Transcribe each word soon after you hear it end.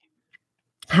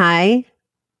Hi,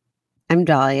 I'm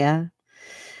Dahlia.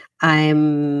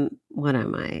 What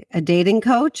am I? A dating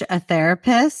coach, a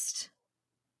therapist,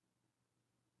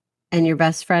 and your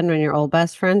best friend when your old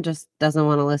best friend just doesn't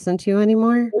want to listen to you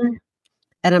anymore.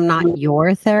 And I'm not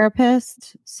your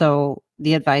therapist. So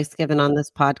the advice given on this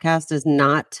podcast is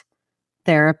not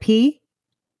therapy.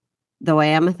 Though I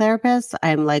am a therapist,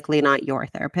 I'm likely not your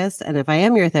therapist. And if I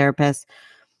am your therapist,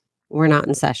 we're not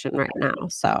in session right now.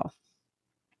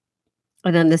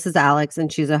 And then this is Alex,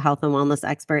 and she's a health and wellness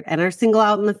expert and our single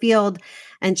out in the field.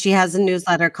 And she has a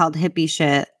newsletter called Hippie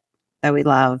Shit that we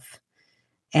love.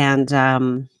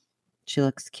 And she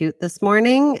looks cute this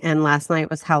morning. And last night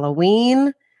was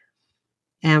Halloween.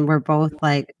 And we're both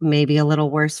like maybe a little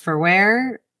worse for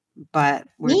wear, but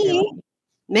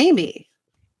maybe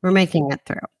we're making it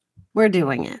through. We're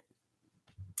doing it.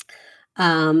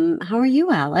 How are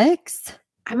you, Alex?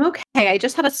 I'm okay. I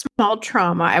just had a small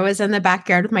trauma. I was in the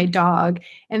backyard with my dog,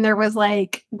 and there was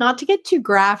like, not to get too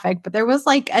graphic, but there was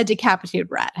like a decapitated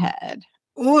rat head.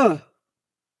 Ugh.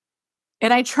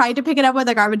 And I tried to pick it up with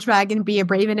a garbage bag and be a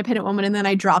brave, independent woman, and then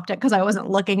I dropped it because I wasn't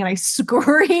looking, and I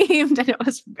screamed, and it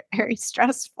was very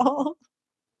stressful.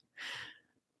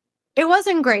 It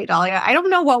wasn't great, Dahlia. I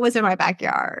don't know what was in my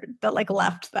backyard that like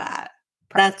left that.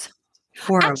 That's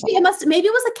horrible. Actually, maybe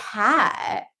it was a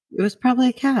cat. It was probably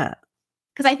a cat.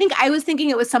 Because I was thinking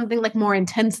it was something like more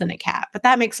intense than a cat, but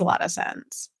that makes a lot of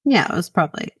sense. Yeah, it was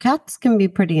probably. Cats can be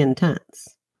pretty intense.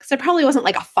 Because there probably wasn't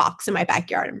like a fox in my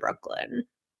backyard in Brooklyn.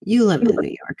 You live in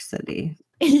New York City.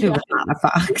 It was not a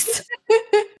fox.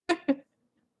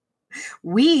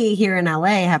 We here in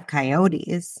LA have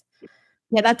coyotes.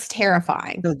 Yeah, that's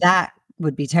terrifying. So that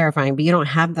would be terrifying, but you don't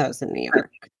have those in New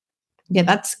York. Yeah,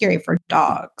 that's scary for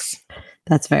dogs.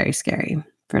 That's very scary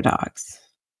for dogs.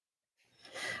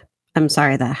 I'm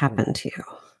sorry that happened to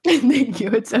you. Thank you.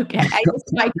 It's okay.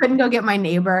 I couldn't go get my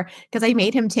neighbor because I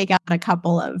made him take out a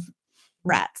couple of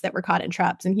rats that were caught in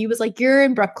traps. And he was like, "You're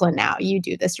in Brooklyn now. You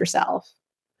do this yourself."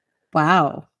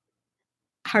 Wow.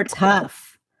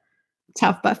 Tough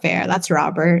but fair. That's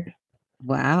Robert.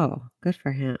 Wow. Good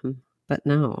for him. But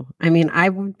no, I mean, I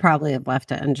would probably have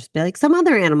left it and just be like, some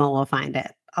other animal will find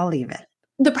it. I'll leave it.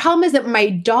 The problem is that my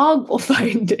dog will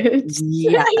find it.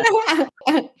 Yeah.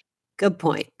 Good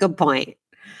point. Good point.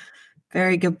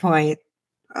 Very good point.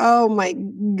 Oh my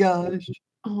gosh.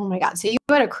 Oh my God. So you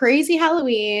had a crazy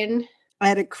Halloween. I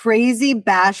had a crazy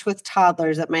bash with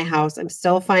toddlers at my house. I'm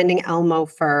still finding Elmo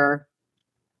fur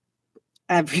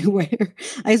everywhere.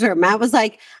 I swear, Matt was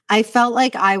like, I felt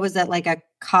like I was at like a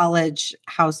college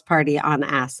house party on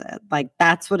acid. Like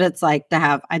that's what it's like to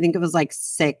have, I think it was like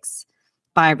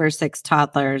 5 or 6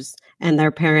 toddlers and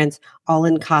their parents all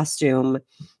in costume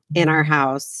in our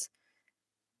house.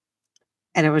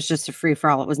 And it was just a free for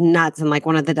all. It was nuts. And like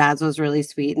one of the dads was really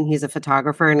sweet and he's a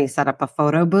photographer and he set up a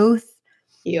photo booth.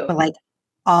 Cute. But like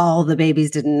all the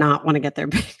babies did not want to get their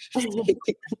pictures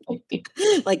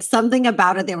taken. Like something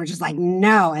about it, they were just like,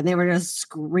 no. And they were just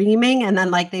screaming. And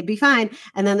then like they'd be fine.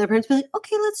 And then their parents would be like,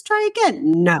 okay, let's try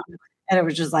again. No. And it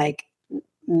was just like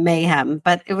mayhem,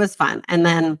 but it was fun. And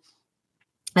then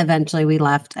eventually we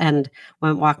left and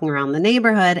went walking around the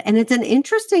neighborhood. And it's an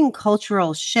interesting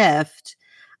cultural shift.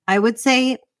 I would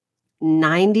say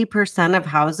 90% of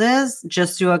houses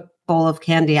just do a bowl of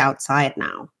candy outside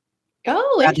now.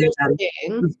 Oh, interesting.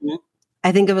 Mm-hmm.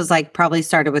 I think it was like probably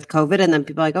started with COVID and then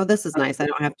people are like, oh, this is nice. I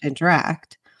don't have to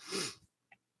interact.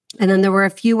 And then there were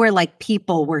a few where like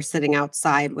people were sitting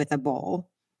outside with a bowl.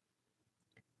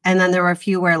 And then there were a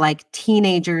few where like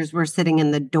teenagers were sitting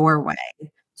in the doorway.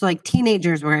 So like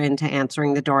teenagers were into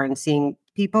answering the door and seeing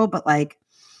people, but like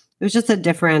it was just a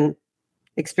different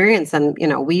experience than, you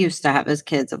know, we used to have as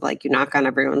kids of like you knock on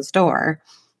everyone's door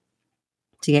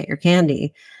to get your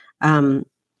candy.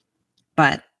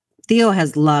 But Theo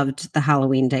has loved the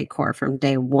Halloween decor from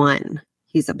day one.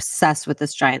 He's obsessed with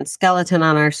this giant skeleton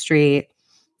on our street.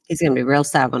 He's going to be real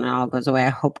sad when it all goes away. I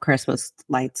hope Christmas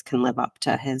lights can live up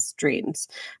to his dreams.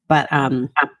 But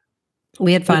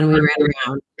we had fun. We ran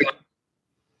around.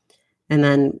 And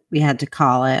then we had to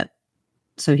call it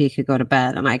so he could go to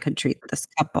bed and I could treat this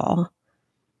couple.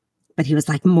 But he was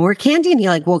like, more candy? And he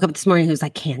like woke up this morning. He was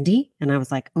like, candy? And I was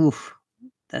like, oof,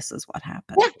 this is what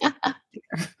happened.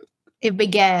 It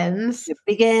begins. It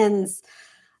begins.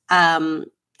 I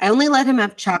only let him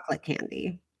have chocolate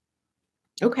candy.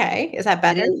 Okay. Is that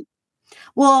better?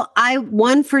 Well,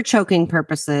 one for choking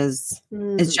purposes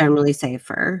is generally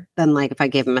safer than like if I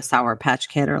gave him a Sour Patch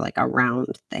Kid or like a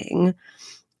round thing.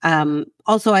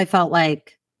 Also, I felt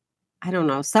like, I don't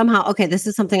know, somehow, okay, this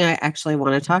is something I actually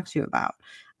want to talk to you about.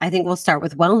 I think we'll start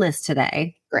with wellness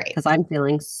today. Great. Because I'm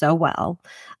feeling so well.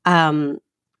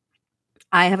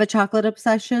 I have a chocolate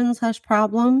obsession /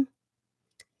 problem.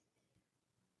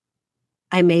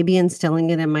 I may be instilling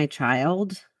it in my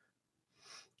child.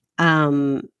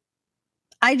 Um,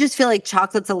 I just feel like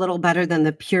chocolate's a little better than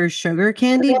the pure sugar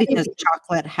candy because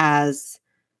chocolate has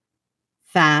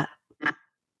fat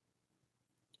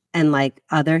and like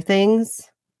other things.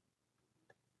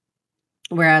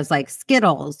 Whereas like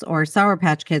Skittles or Sour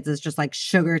Patch Kids is just like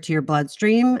sugar to your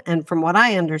bloodstream. And from what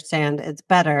I understand, it's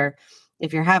better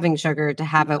if you're having sugar to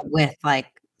have it with like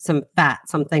some fat,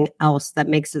 something else that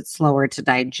makes it slower to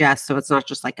digest. So it's not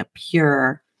just like a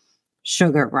pure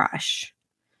sugar rush.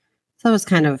 So that was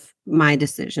kind of my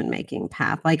decision making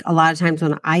path. Like a lot of times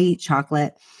when I eat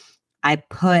chocolate, I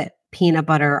put peanut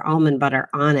butter, almond butter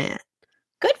on it.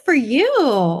 Good for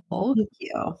you. Thank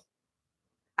you.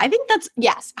 I think that's,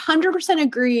 yes, 100%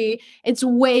 agree. It's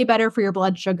way better for your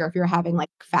blood sugar if you're having like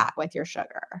fat with your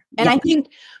sugar. And Yeah, I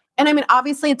think, and I mean,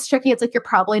 obviously it's tricky. It's like you're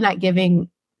probably not giving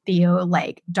Theo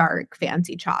like dark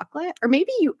fancy chocolate, or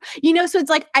maybe so it's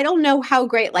like, I don't know how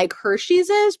great like Hershey's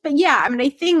is, but yeah, I mean, I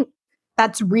think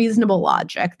that's reasonable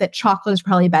logic that chocolate is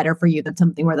probably better for you than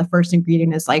something where the first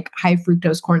ingredient is like high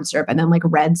fructose corn syrup and then like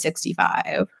red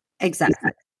 65.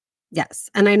 exactly.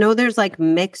 Yes. And I know there's like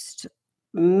mixed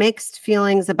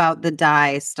feelings about the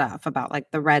dye stuff, about like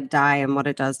the red dye and what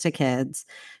it does to kids.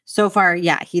 So far,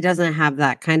 yeah, he doesn't have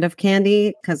that kind of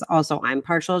candy because also I'm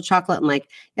partial to chocolate. And like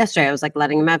yesterday, I was like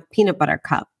letting him have peanut butter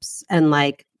cups and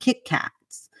like Kit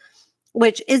Kats,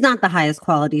 which is not the highest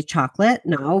quality chocolate,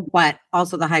 no, but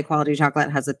also the high quality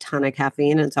chocolate has a ton of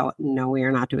caffeine. And so, no, we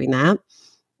are not doing that.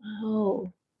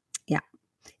 Oh. Yeah.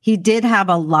 He did have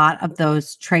a lot of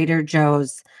those Trader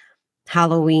Joe's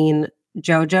Halloween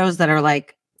JoJo's that are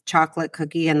like chocolate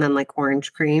cookie and then like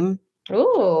orange cream.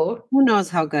 Oh. Who knows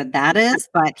how good that is,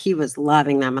 but he was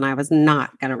loving them and I was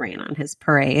not going to rain on his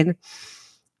parade.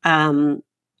 Um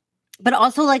but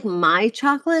also like my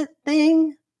chocolate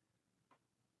thing,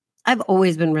 I've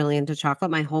always been really into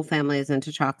chocolate. My whole family is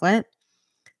into chocolate.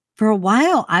 For a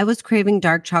while, I was craving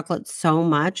dark chocolate so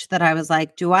much that I was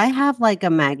like, do I have like a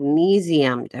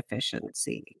magnesium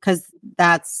deficiency? Cuz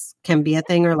that's can be a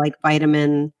thing, or like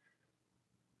vitamin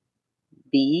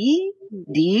B,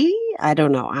 D, I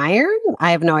don't know, iron?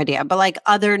 I have no idea, but like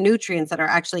other nutrients that are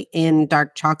actually in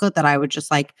dark chocolate that I would just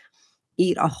like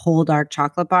eat a whole dark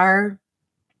chocolate bar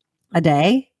a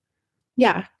day,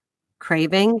 Yeah.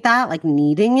 craving that, like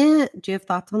needing it. Do you have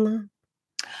thoughts on that?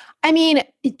 I mean,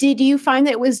 did you find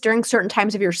that it was during certain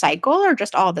times of your cycle or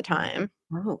just all the time?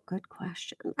 Oh, good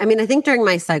question. I mean, I think during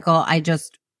my cycle, I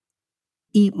just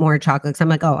eat more chocolate 'cause I'm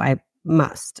like, oh, I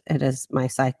must. It is my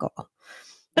cycle,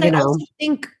 But I you know? also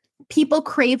think people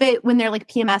crave it when they're like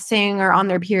PMSing or on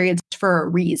their periods for a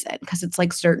reason because it's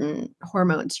like certain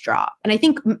hormones drop. And I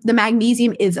think the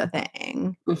magnesium is a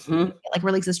thing. Hmm. It like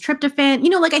releases tryptophan.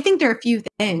 Like I think there are a few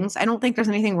things. I don't think there's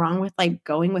anything wrong with like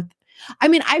going with. I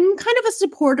mean, I'm kind of a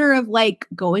supporter of like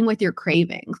going with your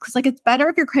cravings because like it's better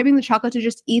if you're craving the chocolate to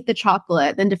just eat the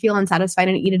chocolate than to feel unsatisfied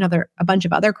and eat a bunch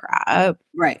of other crap.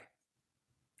 Right.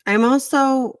 I'm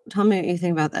also, tell me what you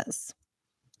think about this.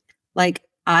 Like,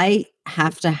 I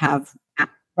have to have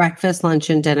breakfast, lunch,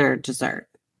 and dinner, dessert.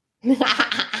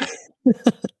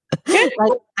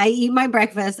 Like, I eat my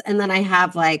breakfast and then I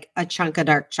have like a chunk of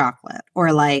dark chocolate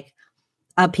or like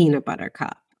a peanut butter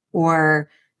cup, or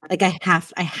like I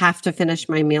have to finish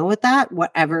my meal with that,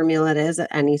 whatever meal it is at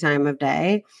any time of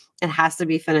day. It has to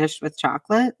be finished with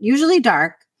chocolate, usually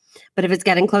dark. But if it's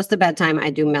getting close to bedtime, I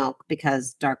do milk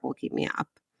because dark will keep me up.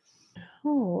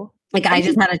 Oh, Like I I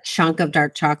just mean, had a chunk of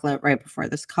dark chocolate right before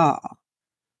this call,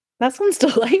 that sounds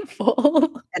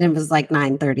delightful. and it was like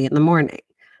 9:30 in the morning.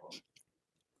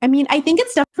 I mean, I think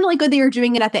it's definitely good that you're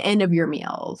doing it at the end of your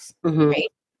meals, Mhm. right?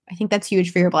 I think that's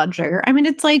huge for your blood sugar. I mean,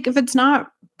 it's like if it's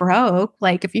not broke,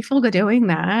 like if you feel good doing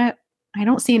that, I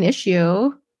don't see an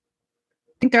issue.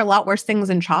 I think there are a lot worse things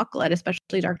in chocolate,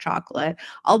 especially dark chocolate.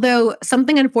 Although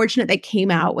something unfortunate that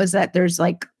came out was that there's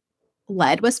like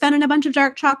lead was found in a bunch of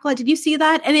dark chocolate. Did you see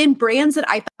that? And in brands that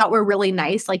I thought were really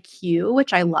nice, like Q,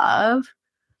 which I love.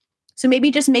 So maybe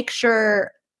just make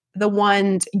sure the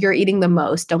ones you're eating the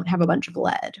most don't have a bunch of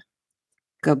lead.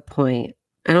 Good point.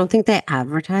 I don't think they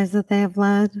advertise that they have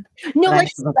lead, No, but I like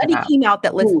should look it study up. came out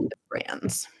that listed Ooh. the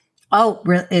brands. Oh,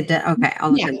 really? It did? Okay, I'll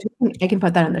look Yeah, into I can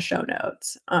put that in the show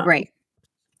notes. it. Great.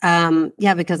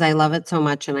 Yeah, because I love it so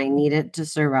much and I need it to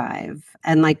survive.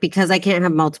 And like because I can't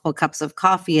have multiple cups of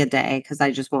coffee a day because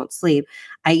I just won't sleep,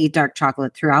 I eat dark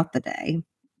chocolate throughout the day.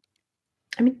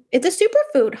 I mean, it's a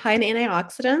superfood, high in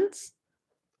antioxidants.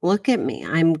 Look at me.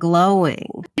 I'm glowing.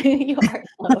 You are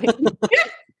glowing.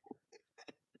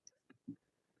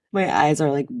 My eyes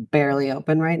are like barely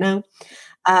open right now.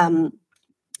 Um,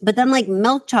 But then like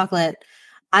milk chocolate,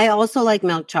 I also like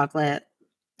milk chocolate.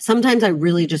 Sometimes I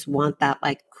really just want that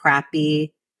like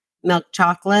crappy milk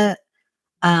chocolate.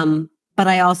 But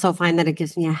I also find that it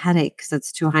gives me a headache because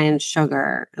it's too high in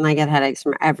sugar and I get headaches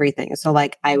from everything. So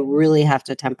like I really have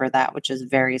to temper that, which is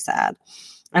very sad.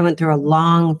 I went through a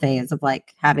long phase of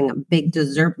like having a big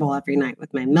dessert bowl every night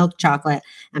with my milk chocolate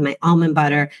and my almond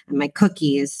butter and my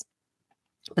cookies.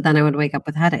 But then I would wake up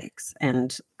with headaches.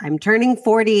 And I'm turning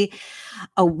 40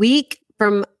 a week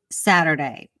from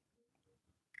Saturday.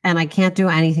 And I can't do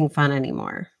anything fun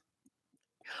anymore.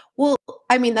 Well,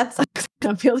 I mean, that sucks. I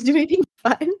don't feel to do anything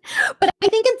fun. But I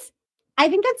think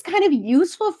that's kind of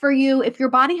useful for you. If your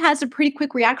body has a pretty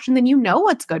quick reaction, then you know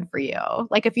what's good for you.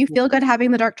 Like if you feel good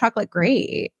having the dark chocolate,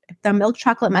 great. If the milk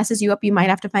chocolate messes you up, you might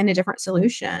have to find a different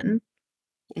solution.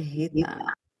 I hate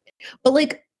that. But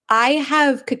like I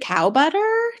have cacao butter.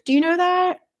 Do you know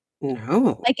that?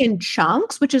 No. Like in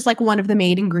chunks, which is like one of the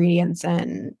main ingredients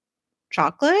in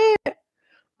chocolate.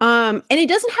 And it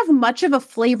doesn't have much of a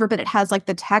flavor, but it has like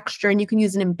the texture and you can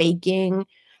use it in baking.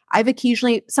 I've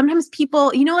occasionally, sometimes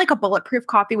people, like a bulletproof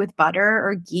coffee with butter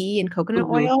or ghee and coconut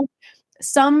Mhm. oil.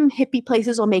 Some hippie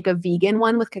places will make a vegan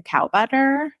one with cacao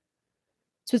butter.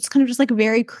 So it's kind of just like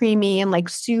very creamy and like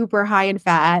super high in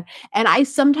fat. And I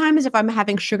sometimes, if I'm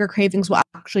having sugar cravings, will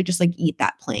actually just like eat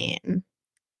that plain.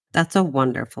 That's a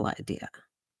wonderful idea.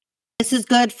 This is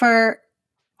good for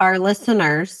our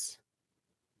listeners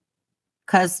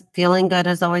because feeling good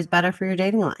is always better for your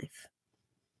dating life,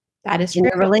 That is in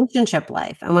true. your relationship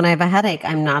life. And when I have a headache,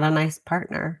 I'm not a nice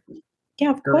partner. Yeah,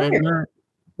 of I'm course. not.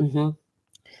 Mhm.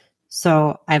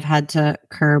 So I've had to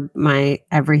curb my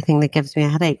everything that gives me a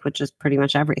headache, which is pretty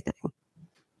much everything.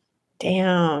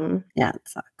 Damn. Yeah, it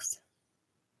sucks.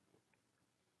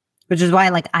 Which is why,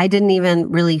 like, I didn't even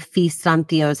really feast on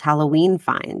Theo's Halloween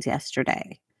finds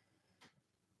yesterday.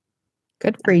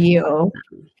 Good for you.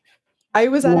 I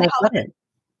was I at mean, a I couldn't.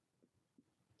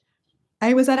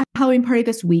 I was at a Halloween party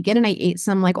this weekend and I ate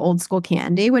some like old school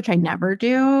candy, which I never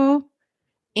do.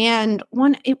 And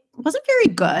it wasn't very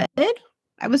good.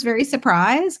 I was very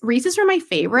surprised. Reese's are my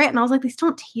favorite. And I was like, these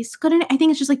don't taste good. And I think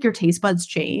it's just like your taste buds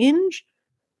change.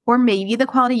 Or maybe the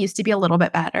quality used to be a little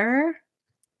bit better.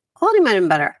 Quality might have been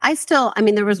better. I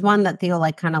mean, there was one that Theo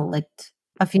like kind of licked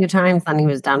a few times, then he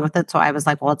was done with it. So I was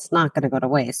like, well, it's not going to go to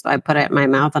waste. So I put it in my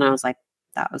mouth and I was like,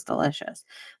 that was delicious.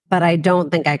 But I don't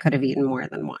think I could have eaten more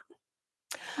than one.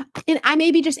 And I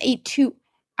maybe just ate two.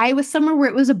 I was somewhere where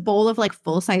it was a bowl of like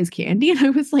full size candy. And I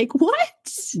was like, what?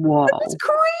 This is Whoa.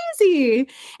 crazy.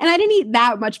 And I didn't eat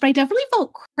that much, but I definitely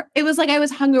felt it was like I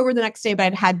was hungover the next day, but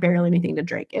I'd had barely anything to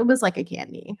drink. It was like a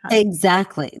candy.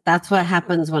 Exactly. That's what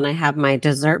happens when I have my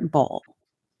dessert bowl.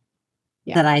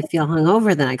 Yeah. That I feel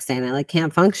hungover the next day and I like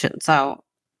can't function. So,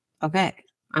 okay,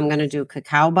 I'm going to do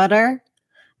cacao butter.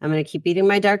 I'm going to keep eating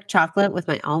my dark chocolate with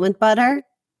my almond butter.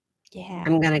 Yeah.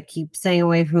 I'm going to keep staying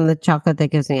away from the chocolate that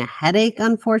gives me a headache,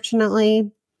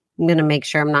 unfortunately. I'm going to make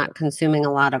sure I'm not consuming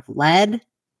a lot of lead.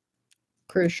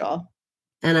 Crucial.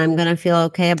 And I'm going to feel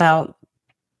okay about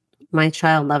my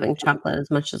child loving chocolate as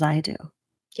much as I do.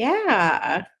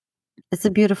 Yeah. It's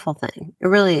a beautiful thing. It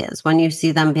really is. When you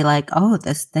see them be like, oh,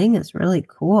 this thing is really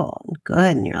cool and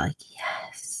good. And you're like,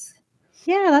 yes.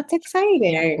 Yeah, that's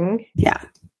exciting. Yeah,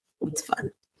 it's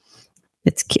fun.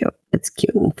 It's cute. It's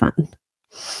cute and fun.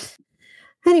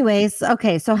 Anyways,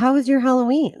 okay. So how was your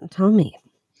Halloween? Tell me.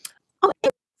 Oh,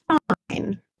 it was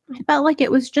fine. I felt like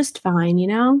it was just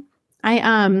fine.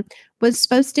 I was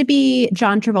supposed to be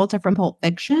John Travolta from Pulp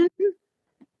Fiction.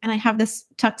 And I have this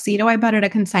tuxedo I bought at a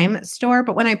consignment store,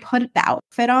 but when I put the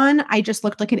outfit on, I just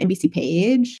looked like an NBC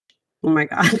page. Oh my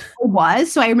God. It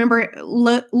was. So I remember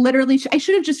literally, I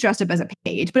should have just dressed up as a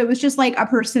page, but it was just like a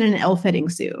person in an ill-fitting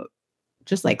suit.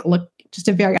 Just like just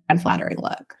a very unflattering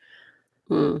look.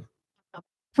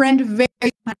 Friend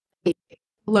very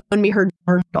loaned me her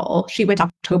journal. She went to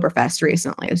Oktoberfest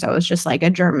recently, so it was just like a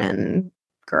German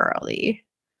girly.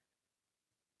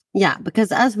 Yeah,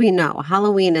 because as we know,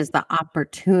 Halloween is the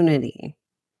opportunity.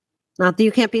 Not that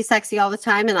you can't be sexy all the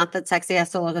time and not that sexy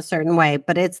has to look a certain way,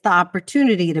 but it's the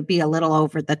opportunity to be a little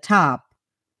over the top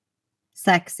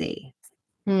sexy.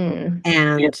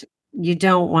 And you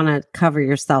don't want to cover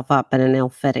yourself up in an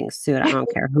ill-fitting suit. I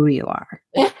don't care who you are.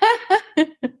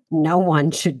 No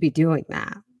one should be doing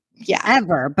that. Yeah.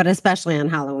 Ever, but especially on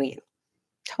Halloween.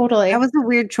 Totally. That was a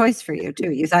weird choice for you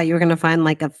too. You thought you were going to find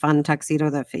like a fun tuxedo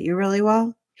that fit you really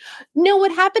well? No,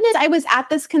 what happened is I was at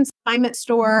this consignment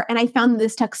store and I found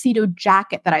this tuxedo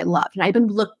jacket that I loved. And I've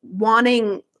been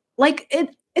wanting like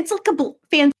it's like a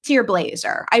fancier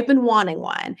blazer. I've been wanting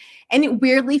one and it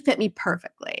weirdly fit me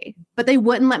perfectly, but they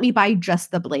wouldn't let me buy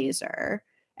just the blazer.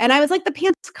 And I was like, the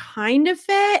pants kind of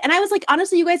fit. And I was like,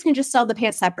 honestly, you guys can just sell the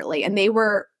pants separately. And they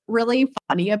were really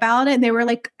funny about it. And they were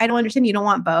like, I don't understand. You don't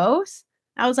want both?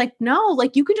 I was like, no,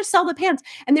 like you can just sell the pants.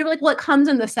 And they were like, well, it comes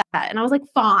in the set. And I was like,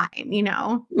 fine, you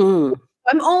know.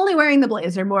 I'm only wearing the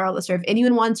blazer, moral of the story. If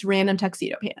anyone wants random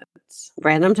tuxedo pants.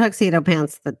 Random tuxedo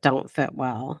pants that don't fit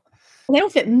well. They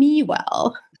don't fit me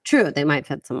well. True, they might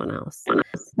fit someone else.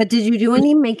 But did you do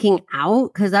any making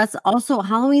out? Because that's also,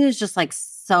 Halloween is just like,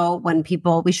 so when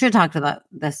people, we should have talked about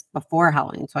this before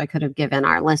Halloween, so I could have given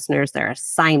our listeners their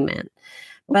assignment.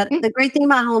 But the great thing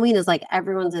about Halloween is like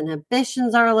everyone's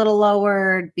inhibitions are a little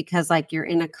lowered because like you're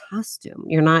in a costume.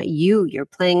 You're not you, you're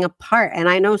playing a part. And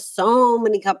I know so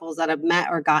many couples that have met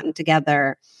or gotten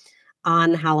together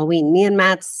on Halloween. Me and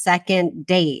Matt's second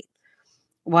date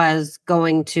was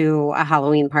going to a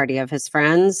Halloween party of his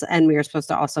friends, and we were supposed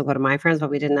to also go to my friends, but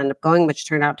we didn't end up going, which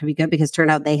turned out to be good because it turned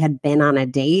out they had been on a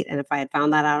date. And if I had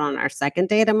found that out on our second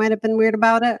date, I might have been weird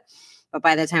about it. But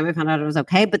by the time I found out, it was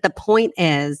okay. But the point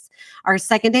is, our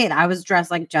second date, I was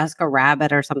dressed like Jessica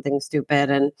Rabbit or something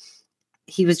stupid, and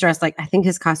he was dressed like, I think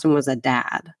his costume was a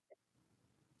dad.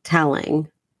 Telling.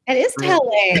 It is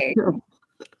telling.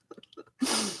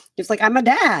 He was like, I'm a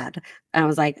dad. And I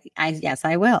was like, yes,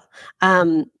 I will.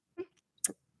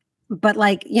 But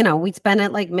like, you know, we spent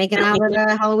it like making out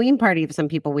at a Halloween party of some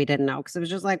people we didn't know. Because it was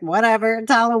just like, whatever,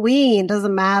 it's Halloween,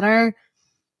 doesn't matter.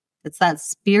 It's that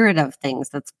spirit of things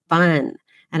that's fun.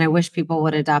 And I wish people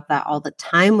would adopt that all the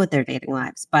time with their dating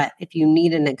lives. But if you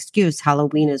need an excuse,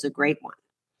 Halloween is a great one.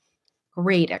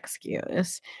 Great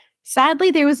excuse.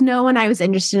 Sadly, there was no one I was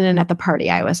interested in at the party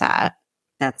I was at.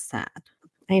 That's sad.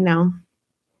 I know.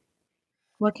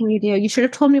 What can you do? You should have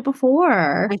told me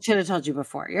before. I should have told you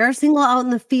before. You're a single out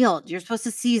in the field. You're supposed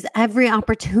to seize every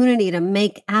opportunity to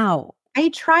make out. I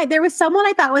tried. There was someone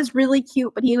I thought was really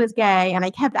cute, but he was gay. And I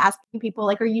kept asking people,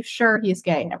 like, are you sure he's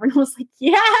gay? And everyone was like,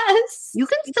 yes. You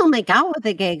can still make out with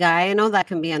a gay guy. I know that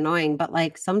can be annoying, but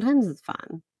like sometimes it's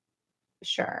fun.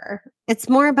 Sure. It's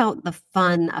more about the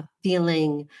fun of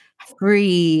feeling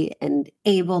free and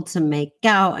able to make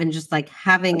out and just like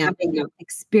having an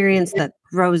experience that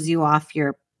throws you off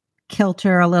your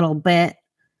kilter a little bit.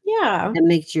 Yeah. And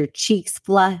makes your cheeks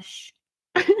flush.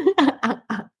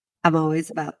 I'm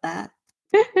always about that.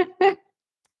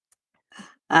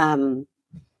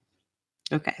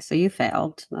 Okay, so you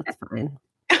failed. That's fine.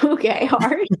 Okay,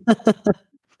 hard.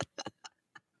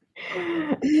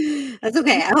 That's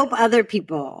okay. I hope other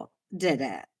people did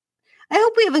it. I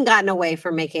hope we haven't gotten away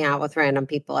from making out with random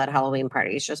people at Halloween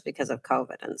parties just because of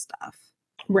COVID and stuff.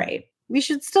 Right. We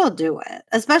should still do it,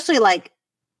 especially like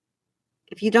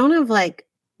if you don't have like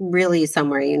really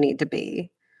somewhere you need to be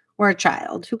or a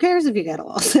child. Who cares if you get a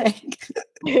little sick?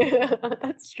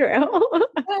 That's true.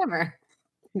 Whatever.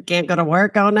 You can't go to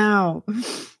work. Oh no.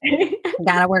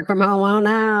 Gotta work from home. Oh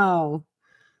no.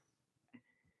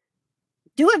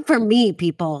 Do it for me,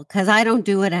 people, because I don't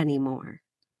do it anymore.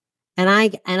 And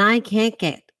I can't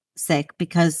get sick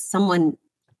because someone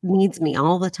needs me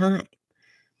all the time.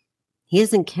 He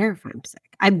doesn't care if I'm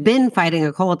sick. I've been fighting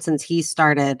a cold since he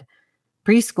started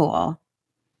preschool.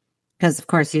 Because of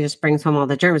course he just brings home all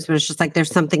the germs, but it's just like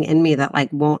there's something in me that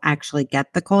like won't actually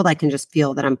get the cold. I can just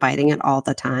feel that I'm fighting it all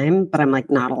the time, but I'm like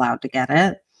not allowed to get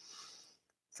it.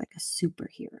 It's like a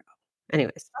superhero.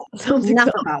 Anyways,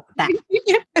 enough about that.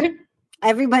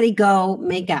 Everybody go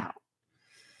make out.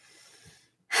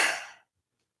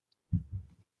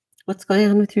 What's going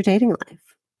on with your dating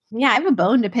life? Yeah, I have a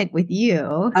bone to pick with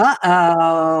you.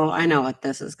 Uh-oh. I know what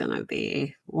this is going to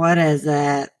be. What is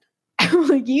it?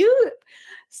 You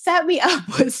set me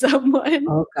up with someone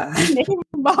named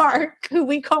Mark, who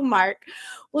we call Mark.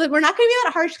 Well, we're not going to be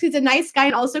that harsh because he's a nice guy,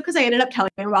 and also because I ended up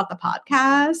telling him about the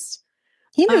podcast.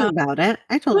 He knew about it.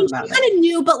 I told him about it. He kind of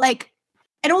knew, but like,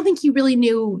 I don't think he really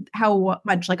knew how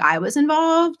much like I was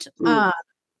involved.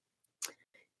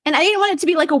 And I didn't want it to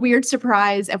be like a weird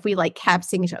surprise if we like kept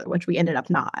seeing each other, which we ended up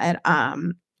not.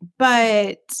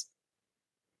 But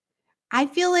I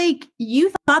feel like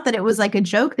you thought that it was like a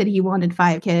joke that he wanted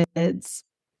 5 kids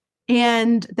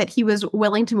and that he was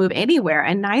willing to move anywhere.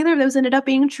 And neither of those ended up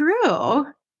being true.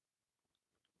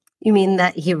 You mean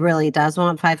that he really does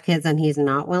want 5 kids and he's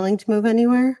not willing to move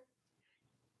anywhere?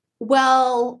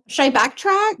 Well, should I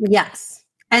backtrack? Yes.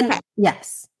 And okay.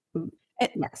 Yes.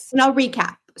 Yes. And I'll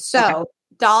recap. So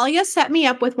Dahlia set me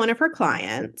up with one of her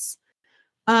clients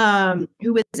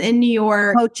who was in New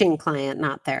York. Coaching client,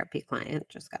 not therapy client.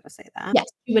 Just got to say that. Yes.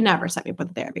 She would never set me up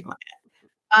with a therapy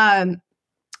client.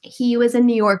 He was in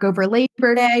New York over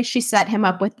Labor Day. She set him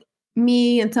up with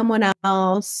me and someone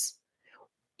else.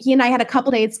 He and I had a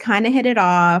couple dates, kind of hit it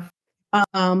off.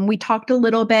 We talked a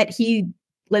little bit. He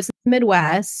lives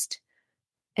Midwest.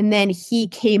 And then he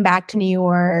came back to New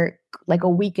York like a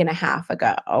week and a half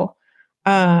ago.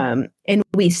 And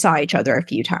we saw each other a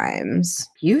few times.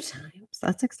 A few times.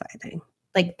 That's exciting.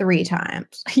 Like 3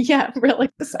 times. Yeah, really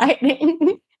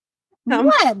exciting.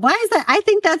 What? Why is that? I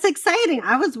think that's exciting.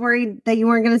 I was worried that you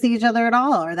weren't going to see each other at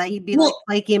all, or that he'd be like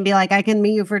flaky and be like, I can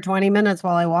meet you for 20 minutes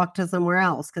while I walk to somewhere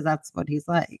else, because that's what he's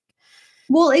like.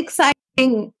 Well,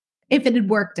 exciting if it had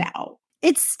worked out.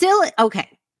 It's still okay.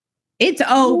 It's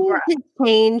over. You need to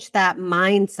change that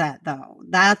mindset, though.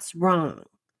 That's wrong.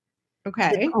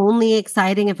 Okay. It's only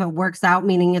exciting if it works out,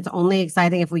 meaning it's only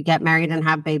exciting if we get married and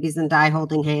have babies and die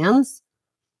holding hands.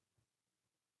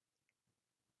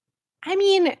 I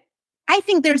mean, I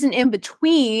think there's an in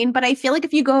between, but I feel like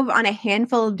if you go on a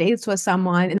handful of dates with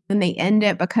someone and then they end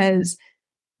it because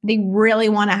they really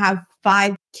want to have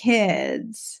 5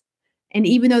 kids, and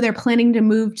even though they're planning to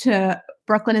move to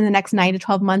Brooklyn in the next 9 to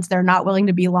 12 months, they're not willing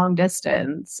to be long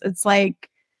distance. It's like,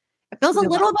 it feels a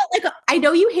little bit like, I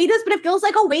know you hate us, but it feels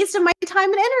like a waste of my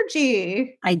time and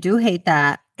energy. I do hate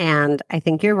that. And I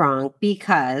think you're wrong,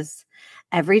 because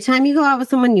every time you go out with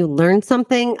someone, you learn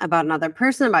something about another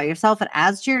person, about yourself. It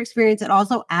adds to your experience. It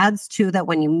also adds to that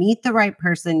when you meet the right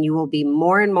person, you will be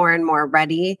more and more and more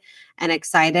ready and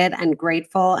excited and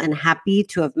grateful and happy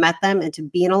to have met them and to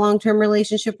be in a long-term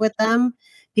relationship with them.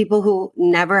 People who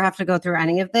never have to go through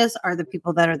any of this are the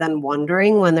people that are then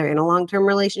wondering when they're in a long-term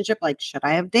relationship, like, should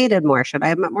I have dated more? Should I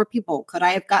have met more people? Could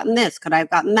I have gotten this? Could I have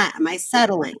gotten that? Am I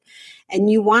settling?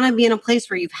 And you want to be in a place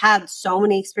where you've had so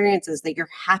many experiences that you're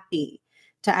happy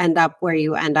to end up where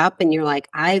you end up. And you're like,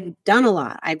 I've done a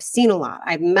lot. I've seen a lot.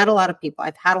 I've met a lot of people.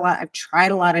 I've had a lot. I've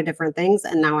tried a lot of different things.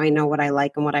 And now I know what I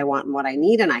like and what I want and what I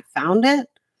need. And I found it.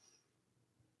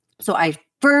 So I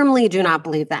firmly do not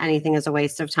believe that anything is a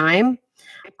waste of time.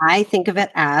 I think of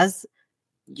it as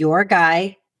your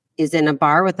guy is in a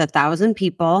bar with 1,000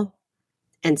 people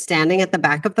and standing at the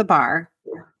back of the bar,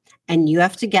 and you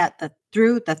have to get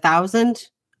through the 1,000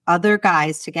 other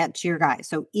guys to get to your guy.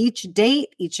 So each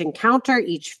date, each encounter,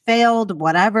 each failed,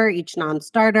 whatever, each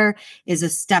non-starter is a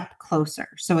step closer.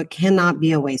 So it cannot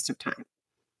be a waste of time.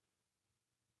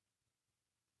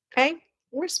 Okay,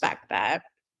 respect that.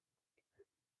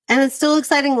 And it's still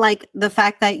exciting, like the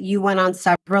fact that you went on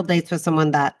several dates with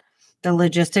someone that the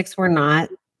logistics were not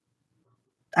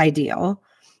ideal,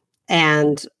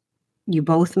 and you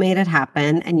both made it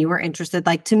happen, and you were interested.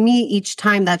 Like, to me, each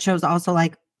time that shows also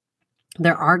like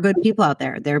there are good people out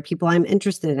there. There are people I'm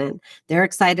interested in. They're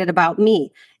excited about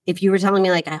me. If you were telling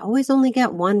me like, I always only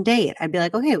get one date, I'd be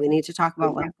like, okay, we need to talk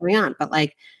about what's going on. But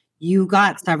like, you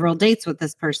got several dates with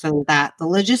this person that the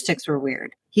logistics were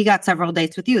weird. He got several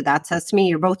dates with you. That says to me,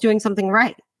 you're both doing something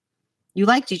right. You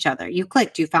liked each other. You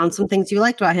clicked. You found some things you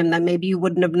liked about him that maybe you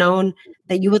wouldn't have known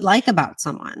that you would like about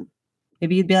someone.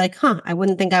 Maybe you'd be like, I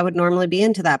wouldn't think I would normally be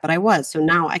into that, but I was. So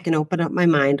now I can open up my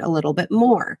mind a little bit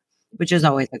more, which is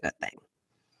always a good thing.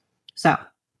 So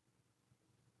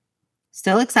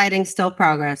still exciting, still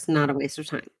progress, not a waste of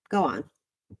time. Go on.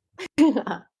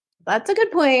 That's a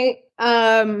good point.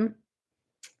 Even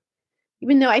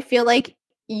though I feel like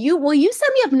you set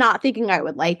me up not thinking I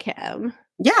would like him.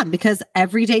 Yeah, because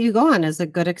every day you go on is a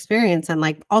good experience. And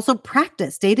like, also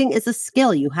practice. Dating is a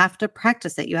skill. You have to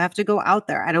practice it. You have to go out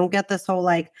there. I don't get this whole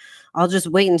like, I'll just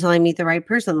wait until I meet the right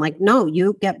person. Like, no,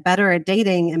 you get better at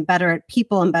dating and better at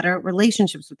people and better at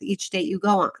relationships with each date you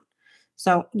go on.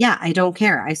 So yeah, I don't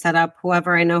care. I set up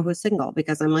whoever I know who's single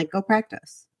because I'm like, go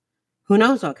practice. Who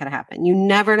knows what could happen? You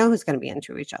never know who's going to be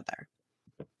into each other.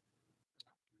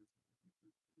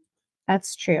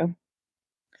 That's true.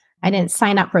 I didn't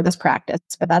sign up for this practice,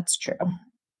 but that's true.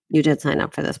 You did sign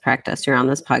up for this practice. You're on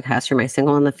this podcast. You're my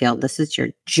single in the field. This is your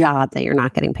job that you're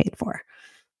not getting paid for.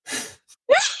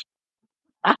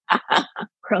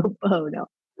 Pro bono.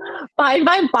 Fine.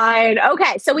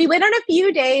 Okay, so we went on a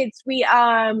few dates. We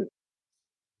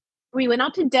went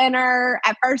out to dinner.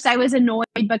 At first, I was annoyed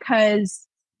because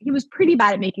he was pretty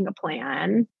bad at making a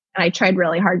plan, and I tried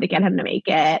really hard to get him to make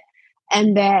it.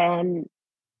 And then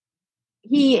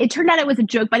it turned out it was a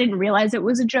joke, but I didn't realize it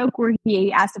was a joke, where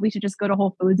he asked if we should just go to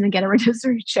Whole Foods and get a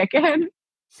rotisserie chicken.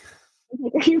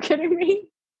 Like, are you kidding me?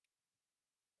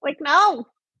 Like, no.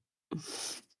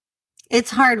 It's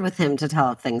hard with him to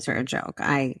tell if things are a joke.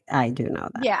 I do know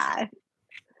that. Yeah.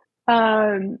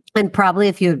 And probably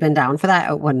if you had been down for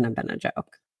that, it wouldn't have been a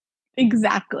joke.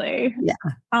 Exactly.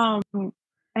 Yeah.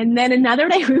 And then another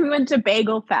day we went to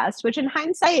Bagel Fest, which in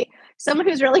hindsight, someone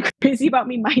who's really crazy about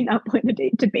me might not plan a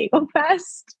date to Bagel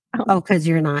Fest. Because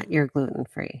you're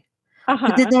gluten-free.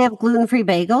 But did they have gluten-free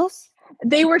bagels?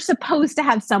 They were supposed to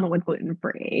have someone with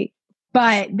gluten-free,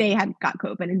 but they had got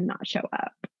COVID and did not show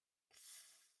up.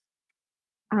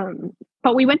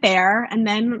 But we went there and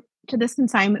then to this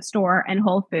consignment store and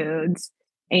Whole Foods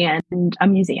and a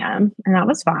museum, and that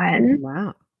was fun.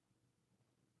 Wow.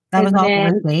 That was And all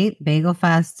then one date? Bagel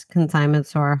Fest, consignment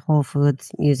store, Whole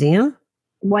Foods, museum?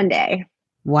 one day.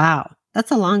 Wow.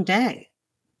 That's a long day.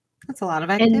 That's a lot of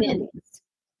And then activities.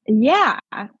 yeah.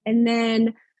 And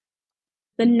then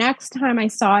the next time I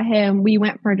saw him, we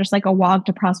went for just like a walk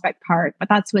to Prospect Park, but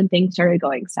that's when things started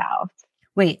going south.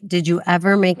 Wait, did you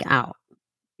ever make out?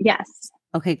 Yes.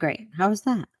 Okay, great. How was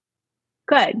that?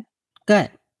 Good. Good.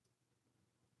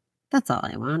 That's all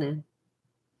I wanted.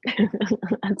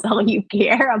 That's all you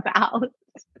care about.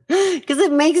 Because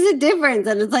it makes a difference.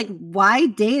 And it's like, why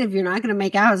date if you're not going to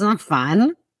make out? It's not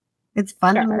fun. It's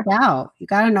fun to Sure. make out. You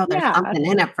got to know there's Yeah. something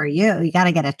in it for you. You got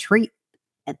to get a treat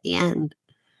at the end.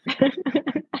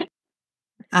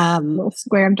 Little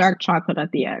square of dark chocolate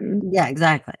at the end. Yeah,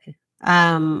 exactly.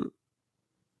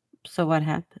 So what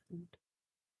happened?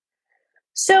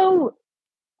 So,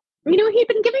 he'd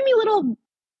been giving me little,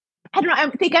 I don't know, I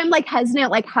think I'm like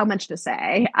hesitant, like how much to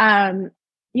say.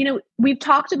 We've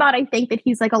talked about, I think that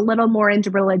he's like a little more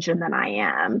into religion than I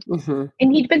am. Mm-hmm.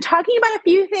 And he'd been talking about a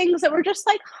few things that were just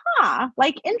like,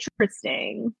 like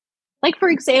interesting. Like, for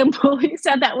example, he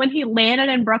said that when he landed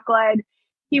in Brooklyn,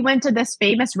 he went to this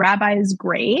famous rabbi's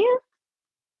grave.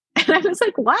 And I was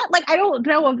like, what? Like, I don't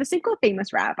know of a single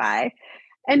famous rabbi.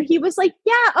 And he was like,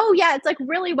 yeah, oh, yeah, it's like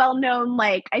really well known.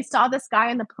 Like, I saw this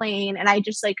guy on the plane and I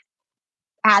just like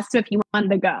asked him if he wanted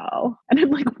to go. And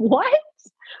I'm like, what?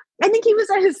 I think he was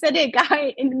a Hasidic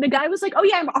guy. And the guy was like, oh,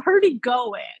 yeah, I'm already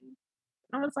going.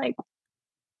 I was like,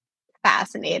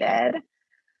 fascinated.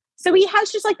 So he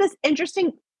has just like this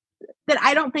interesting that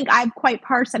I don't think I've quite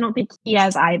parsed. I don't think he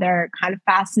has either kind of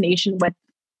fascination with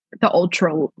the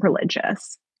ultra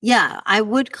religious. Yeah, I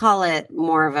would call it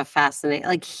more of a fascinating.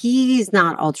 Like he's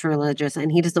not ultra religious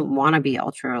and he doesn't want to be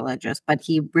ultra religious, but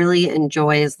he really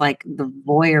enjoys like the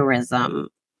voyeurism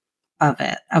of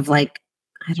it, of like,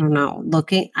 I don't know,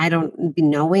 looking, I don't be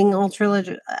knowing ultra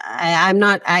religious. I'm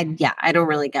not, I don't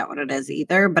really get what it is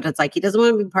either, but it's like he doesn't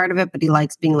want to be part of it, but he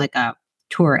likes being like a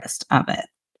tourist of it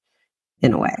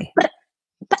in a way.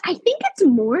 But I think it's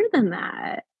more than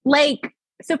that. Like,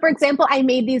 so for example, I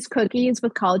made these cookies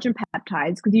with collagen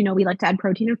peptides because we like to add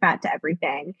protein and fat to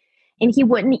everything. And he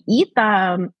wouldn't eat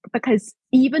them because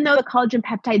even though the collagen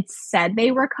peptides said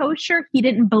they were kosher, he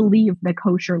didn't believe the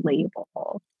kosher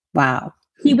label. Wow.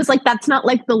 He was like, that's not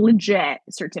like the legit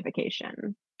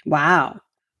certification. Wow.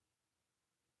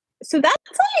 So that's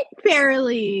like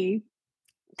fairly.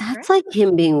 That's like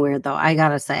him being weird, though. I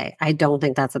gotta say, I don't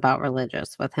think that's about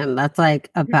religious with him. That's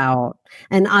like about,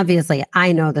 and obviously,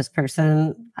 I know this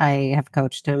person. I have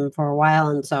coached him for a while,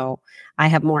 and so I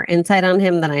have more insight on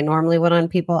him than I normally would on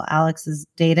people Alex is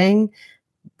dating,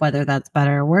 whether that's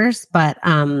better or worse. But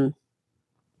I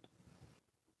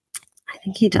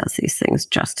think he does these things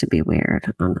just to be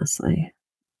weird, honestly.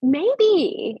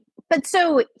 Maybe. But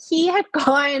so he had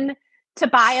gone to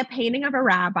buy a painting of a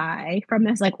rabbi from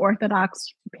this like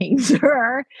Orthodox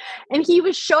painter. And he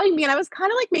was showing me, and I was kind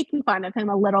of like making fun of him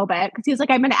a little bit because he was like,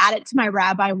 I'm going to add it to my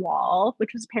rabbi wall,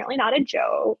 which was apparently not a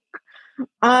joke.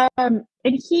 And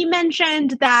he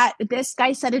mentioned that this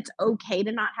guy said it's okay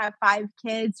to not have 5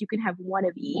 kids. You can have one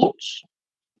of each,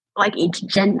 like each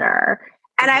gender.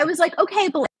 And I was like, okay,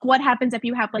 but like, what happens if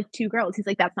you have like 2 girls? He's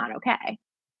like, that's not okay.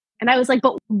 And I was like,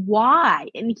 but why?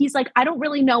 And he's like, I don't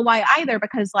really know why either,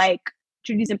 because like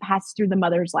Judaism passes through the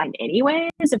mother's line anyways,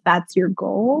 if that's your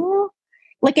goal.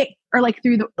 Like it, or like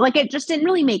through the, like it just didn't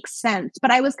really make sense.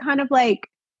 But I was kind of like,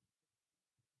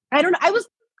 I don't know, I was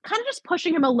kind of just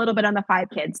pushing him a little bit on the 5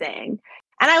 kids thing.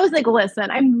 And I was like, listen,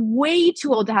 I'm way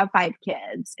too old to have 5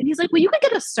 kids. And he's like, well, you could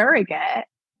get a surrogate.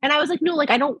 And I was like, no,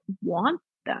 like I don't want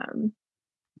them.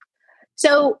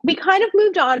 So we kind of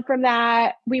moved on from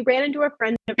that. We ran into a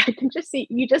friend. I can just see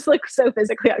you just look so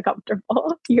physically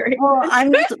uncomfortable hearing Well,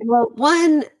 this.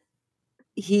 one,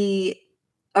 he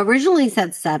originally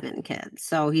said 7 kids,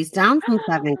 so he's down from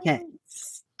 7 kids.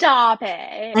 Stop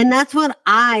it. And that's what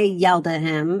I yelled at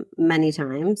him many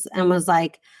times and was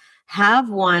like, have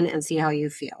one and see how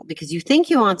you feel, because you think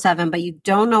you want 7, but you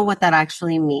don't know what that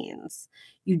actually means.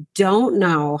 You don't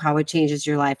know how it changes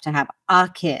your life to have a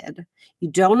kid. You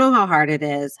don't know how hard it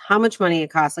is, how much money it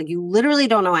costs. Like you literally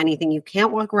don't know anything. You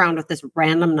can't walk around with this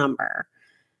random number.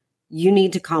 You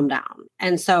need to calm down.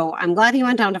 And so I'm glad he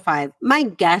went down to 5. My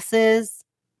guess is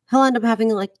he'll end up having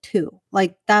like 2.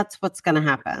 Like that's what's going to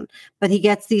happen. But he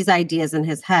gets these ideas in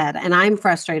his head. And I'm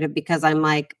frustrated because I'm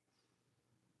like,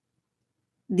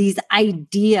 these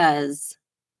ideas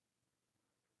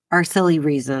are silly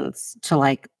reasons to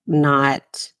like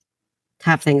not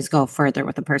have things go further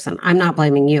with a person. I'm not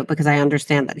blaming you because I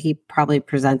understand that he probably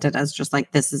presented as just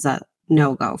like, this is a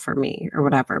no-go for me or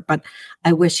whatever. But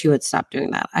I wish you would stop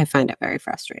doing that. I find it very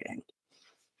frustrating.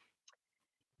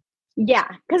 Yeah,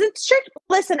 because it's strict.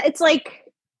 Listen, it's like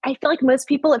I feel like most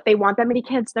people, if they want that many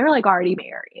kids, they're like already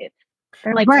married.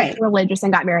 They're like Right. ultra religious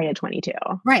and got married at 22.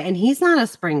 Right. And he's not a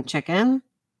spring chicken.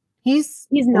 He's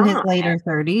He's in his not. later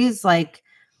 30s. Like,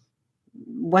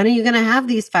 when are you going to have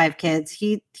these 5 kids?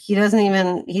 He doesn't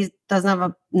even, he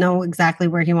doesn't know exactly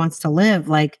where he wants to live.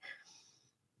 Like,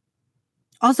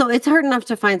 also, it's hard enough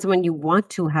to find someone you want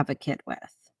to have a kid with.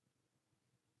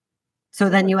 So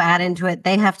then you add into it,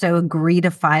 they have to agree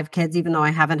to 5 kids, even though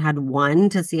I haven't had one,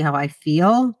 to see how I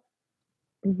feel.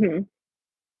 Mm-hmm.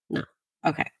 No.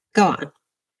 Okay. Go on.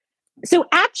 So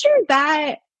after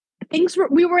that,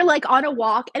 we were like on a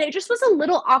walk and it just was a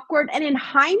little awkward. And in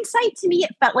hindsight, to me,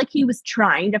 it felt like he was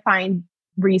trying to find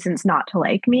reasons not to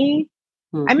like me.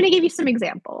 Hmm. I'm going to give you some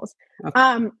examples.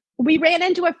 Okay. We ran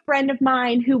into a friend of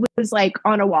mine who was like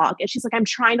on a walk and she's like, I'm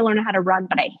trying to learn how to run,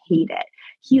 but I hate it.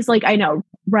 He's like, I know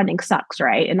running sucks,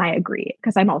 right? And I agree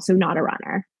because I'm also not a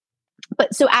runner.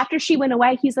 But so after she went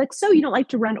away, he's like, so you don't like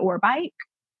to run or bike?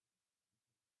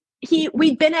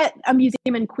 We'd been at a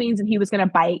museum in Queens and he was going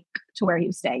to bike to where he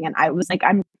was staying. And I was like,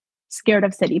 I'm scared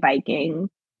of city biking.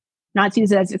 Not to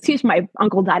use it as an excuse. My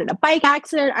uncle died in a bike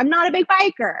accident. I'm not a big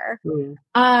biker.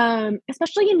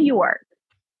 Especially in New York.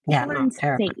 Yeah, People are no,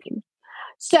 terrifying. insane.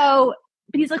 So,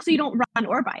 but he's like, so you don't run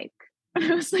or bike? And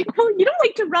I was like, well, you don't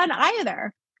like to run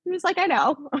either. He was like, I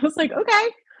know. I was like, okay.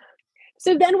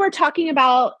 So then we're talking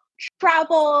about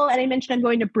travel. And I mentioned I'm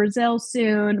going to Brazil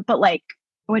soon, but like,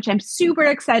 which I'm super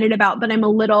excited about, but I'm a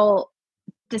little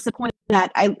disappointed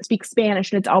that I speak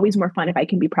Spanish and it's always more fun if I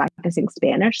can be practicing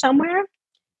Spanish somewhere.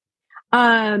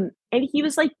 And he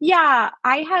was like, yeah,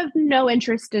 I have no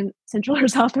interest in Central or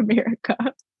South America.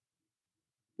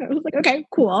 I was like, okay,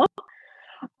 cool.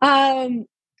 I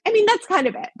mean, that's kind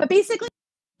of it. But basically,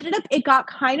 it got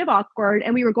kind of awkward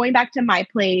and we were going back to my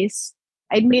place.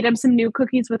 I'd made him some new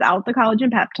cookies without the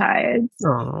collagen peptides.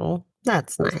 Oh,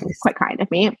 that's nice. Quite kind of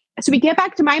me. So we get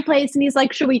back to my place and he's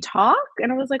like, should we talk?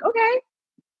 And I was like, okay.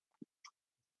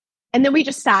 And then we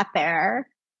just sat there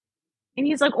and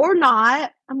he's like, or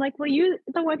not. I'm like, well, you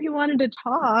the one who wanted to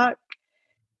talk.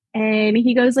 And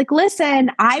he goes like,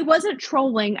 listen, I wasn't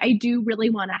trolling. I do really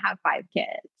want to have 5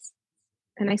 kids.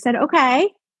 And I said, okay.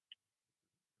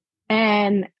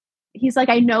 And he's like,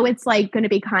 I know it's like going to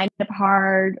be kind of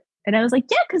hard. And I was like,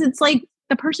 yeah, because it's like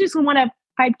the person who's going to want to have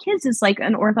 5 kids is like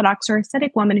an Orthodox or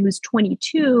ascetic woman who's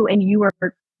 22 and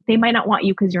they might not want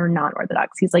you because you're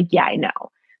non-Orthodox. He's like, yeah, I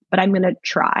know, but I'm going to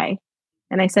try.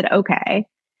 And I said, okay.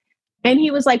 And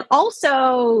he was like,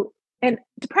 also, and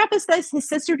to preface this, his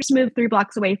sister just moved 3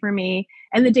 blocks away from me.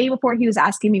 And the day before, he was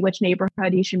asking me which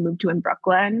neighborhood he should move to in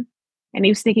Brooklyn. And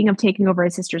he was thinking of taking over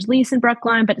his sister's lease in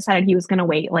Brooklyn, but decided he was going to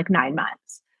wait like 9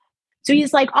 months. So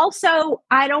he's like, also,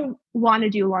 I don't want to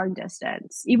do long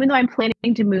distance, even though I'm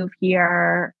planning to move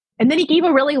here. And then he gave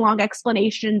a really long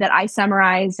explanation that I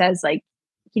summarized as like,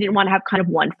 he didn't want to have kind of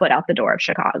one foot out the door of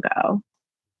Chicago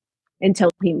until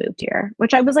he moved here,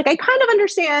 which I was like, I kind of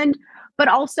understand. But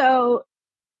also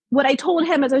what I told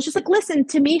him is I was just like, listen,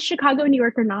 to me, Chicago and New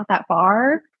York are not that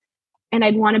far. And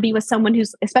I'd want to be with someone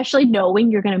who's, especially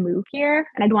knowing you're going to move here.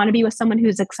 And I'd want to be with someone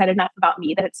who's excited enough about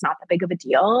me that it's not that big of a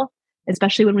deal,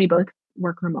 especially when we both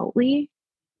work remotely.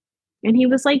 And he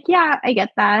was like, yeah, I get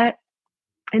that.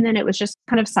 And then it was just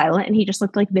kind of silent and he just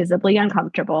looked like visibly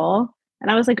uncomfortable. And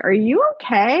I was like, are you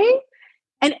okay?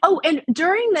 And and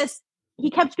during this, he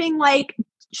kept being like,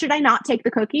 should I not take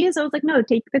the cookies? I was like, no,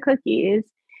 take the cookies.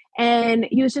 And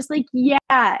he was just like, yeah.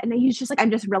 And he was just like,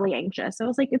 I'm just really anxious. I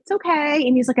was like, it's okay.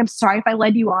 And he's like, I'm sorry if I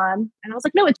led you on. And I was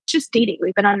like, no, it's just dating.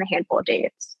 We've been on a handful of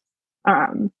dates.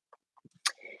 And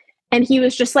he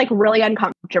was just like really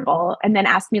uncomfortable and then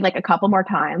asked me like a couple more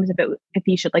times if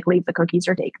he should like leave the cookies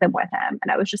or take them with him.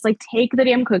 And I was just like, take the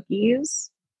damn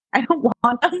cookies. I don't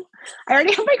want them. I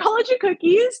already have my collagen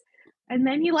cookies. And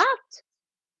then he left.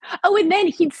 Oh, and then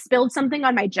he spilled something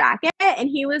on my jacket and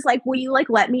he was like, will you like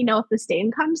let me know if the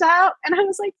stain comes out? And I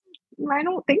was like, I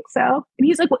don't think so. And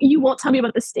he's like, well, you won't tell me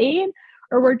about the stain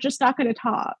or we're just not going to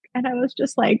talk. And I was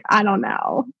just like, I don't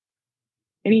know.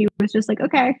 And he was just like,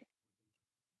 okay.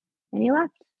 And he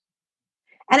left.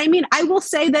 And I mean, I will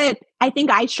say that I think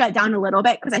I shut down a little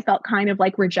bit because I felt kind of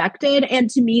like rejected.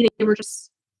 And to me, it was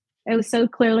so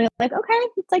clearly like, okay,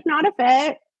 it's like not a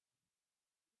fit.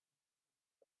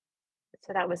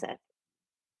 So that was it.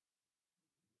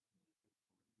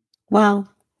 Well,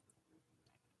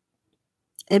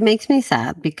 it makes me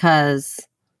sad because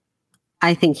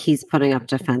I think he's putting up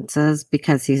defenses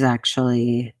because he's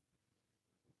actually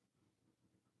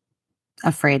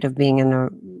afraid of being in a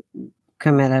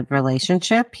committed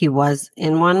relationship. He was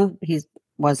in one. He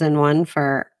was in one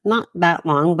for not that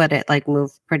long, but it like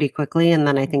moved pretty quickly. And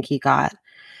then I think he got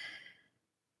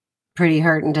pretty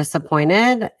hurt and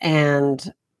disappointed.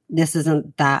 And this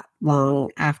isn't that long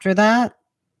after that.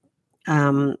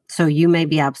 So you may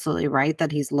be absolutely right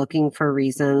that he's looking for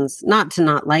reasons, not to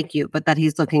not like you, but that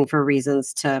he's looking for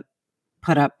reasons to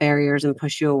put up barriers and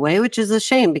push you away, which is a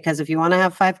shame because if you want to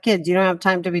have 5 kids, you don't have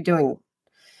time to be doing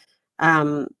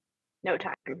um No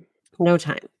time. no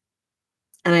time.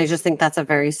 And I just think that's a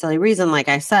very silly reason. Like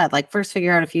I said, like first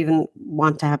figure out if you even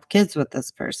want to have kids with this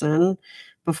person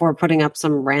before putting up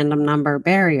some random number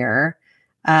barrier.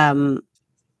 Um,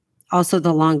 Also,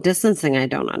 the long distancing, I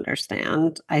don't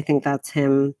understand. I think that's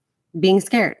him being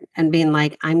scared and being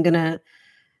like, I'm going to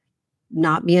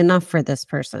not be enough for this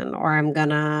person, or I'm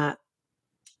going to,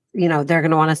 they're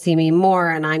going to want to see me more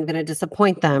and I'm going to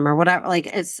disappoint them or whatever. Like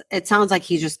it sounds like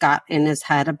he just got in his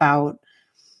head about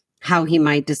how he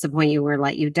might disappoint you or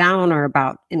let you down or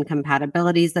about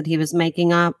incompatibilities that he was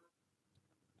making up.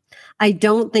 I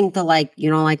don't think the like you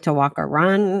don't like to walk or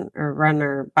run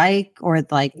or bike or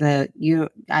like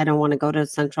I don't want to go to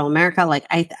Central America. Like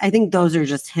I think those are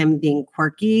just him being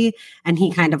quirky and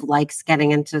he kind of likes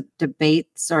getting into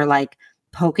debates or like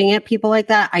poking at people like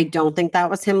that. I don't think that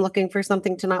was him looking for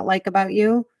something to not like about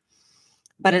you.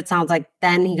 But it sounds like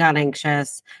then he got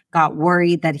anxious, got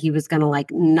worried that he was going to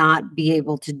like not be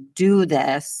able to do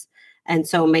this. And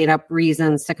so made up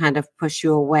reasons to kind of push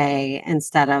you away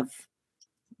instead of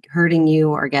hurting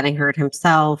you or getting hurt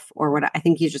himself or what. I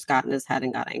think he just got in his head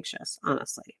and got anxious,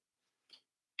 honestly.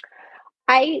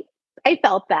 I I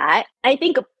felt that. I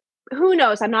think who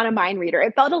knows, I'm not a mind reader.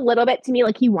 It felt a little bit to me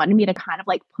like he wanted me to kind of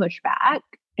like push back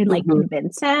and like Mhm.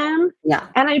 convince him. Yeah.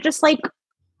 And I just like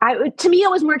to me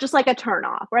it was more just like a turn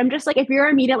off where I'm just like if you're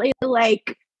immediately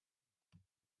like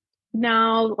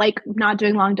no, like not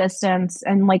doing long distance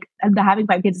and like and the having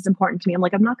 5 kids is important to me. I'm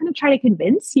like I'm not going to try to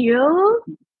convince you.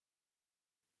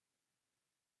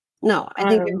 No, I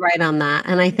think you're Um right on that.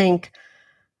 And I think,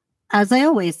 as I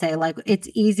always say, like it's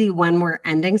easy when we're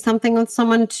ending something with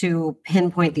someone to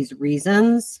pinpoint these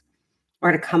reasons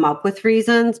or to come up with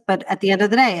reasons. But at the end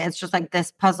of the day, it's just like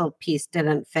this puzzle piece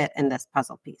didn't fit in this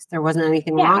puzzle piece. There wasn't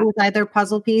anything wrong yeah. with either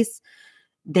puzzle piece.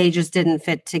 They just didn't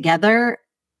fit together.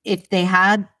 If they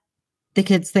had, the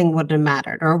kids thing wouldn't have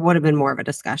mattered or would have been more of a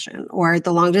discussion or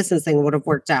the long distance thing would have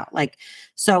worked out. Like,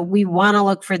 so we want to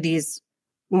look for these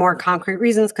more concrete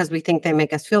reasons because we think they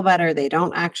make us feel better. They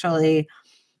don't actually,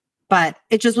 but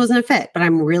it just wasn't a fit. But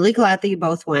I'm really glad that you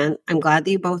both went. I'm glad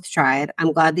that you both tried.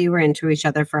 I'm glad that you were into each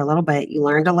other for a little bit. You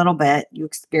learned a little bit. You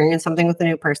experienced something with a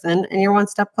new person and you're one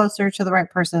step closer to the right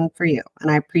person for you. And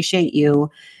I appreciate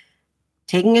you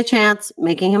taking a chance,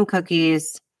 making him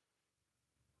cookies,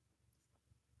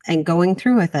 and going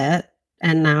through with it.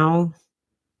 And now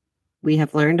we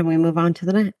have learned and we move on to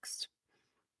the next.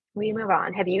 We move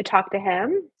on. Have you talked to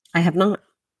him? I have not.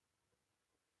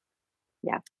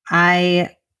 Yeah.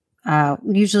 I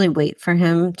usually wait for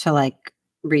him to like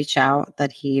reach out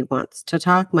that he wants to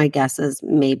talk. My guess is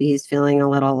maybe he's feeling a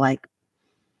little like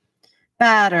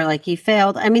bad or like he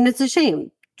failed. I mean, it's a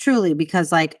shame, truly,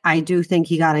 because like I do think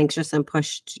he got anxious and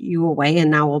pushed you away, and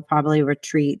now we'll probably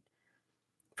retreat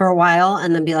for a while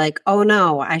and then be like, oh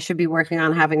no, I should be working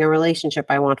on having a relationship.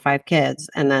 I want 5 kids,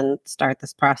 and then start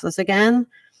this process again.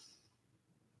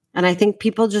 And I think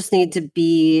people just need to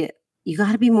be, you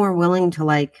got to be more willing to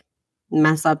like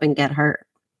mess up and get hurt.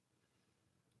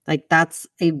 Like that's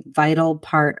a vital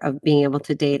part of being able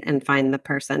to date and find the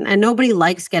person. And nobody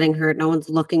likes getting hurt. No one's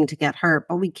looking to get hurt,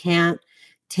 but we can't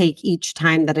take each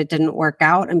time that it didn't work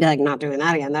out and be like, not doing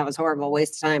that again. That was horrible,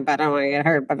 waste of time, but I don't want to get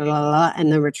hurt, blah, blah, blah,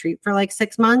 and then retreat for like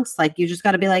 6 months. Like you just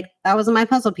got to be like, that wasn't my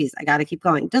puzzle piece. I got to keep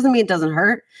going. Doesn't mean it doesn't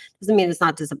hurt. Doesn't mean it's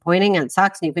not disappointing and it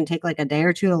sucks. And you can take like a day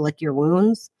or two to lick your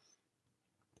wounds.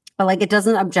 But like it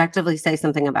doesn't objectively say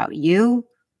something about you.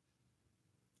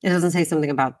 It doesn't say something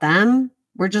about them.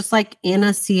 We're just like in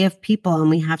a sea of people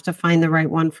and we have to find the right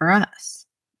one for us.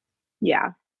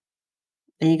 Yeah.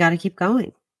 And you got to keep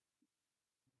going.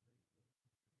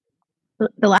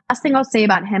 The last thing I'll say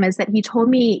about him is that he told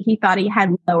me he thought he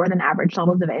had lower than average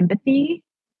levels of empathy.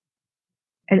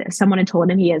 And someone had told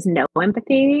him he has no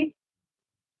empathy.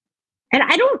 And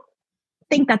I don't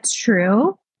think that's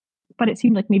true, but it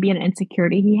seemed like maybe an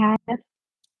insecurity he had.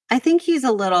 I think he's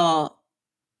a little,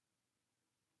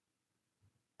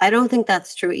 I don't think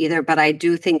that's true either, but I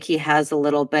do think he has a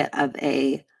little bit of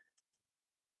a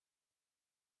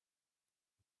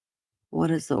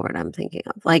what is the word I'm thinking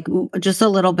of? Like just a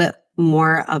little bit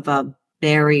more of a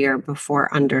barrier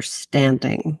before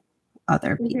understanding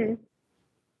other people. Hmm.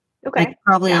 Like Okay.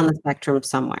 probably on Yeah. the spectrum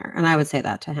somewhere. And I would say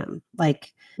that to him.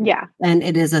 Like, Yeah. and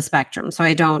it is a spectrum. So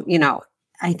I don't,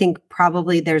 I think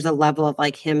probably there's a level of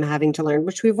like him having to learn,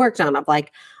 which we've worked on, of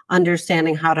like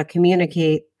understanding how to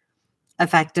communicate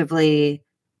effectively,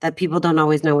 that people don't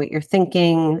always know what you're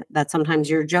thinking, that sometimes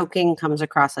you're joking comes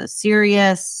across as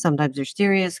serious, sometimes you're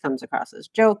serious comes across as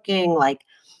joking. Like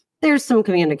there's some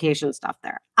communication stuff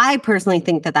there. I personally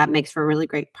think that that makes for a really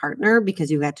great partner because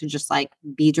you get to just like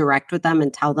be direct with them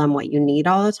and tell them what you need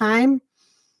all the time.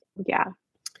 Yeah.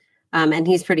 And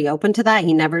he's pretty open to that.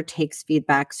 He never takes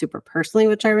feedback super personally,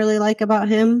 which I really like about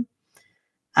him.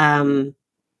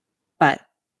 But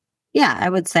yeah, I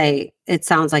would say it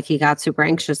sounds like he got super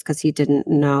anxious because he didn't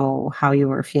know how you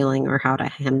were feeling or how to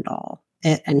handle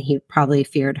it. And he probably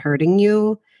feared hurting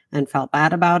you and felt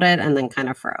bad about it and then kind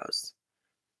of froze.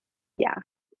 Yeah.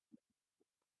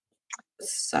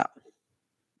 So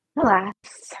Alas.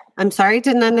 I'm sorry it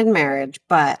didn't end in marriage,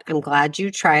 but I'm glad you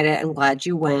tried it. I'm glad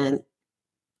you went.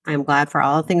 I'm glad for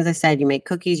all the things I said. You made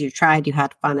cookies, you tried, you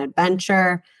had fun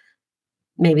adventure.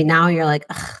 Maybe now you're like,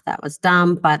 ugh, that was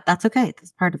dumb, but that's okay.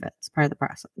 That's part of it. It's part of the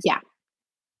process. Yeah,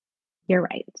 you're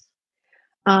right.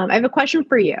 I have a question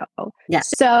for you. Yeah.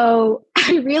 So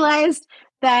I realized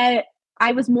that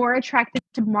I was more attracted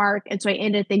to Mark, and so I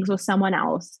ended things with someone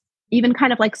else. Even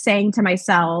kind of like saying to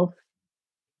myself,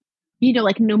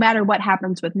 like no matter what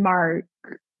happens with Mark,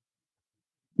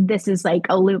 this is like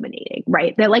illuminating,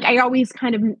 right? That like I always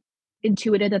kind of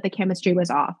intuited that the chemistry was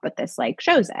off, but this like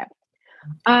shows it.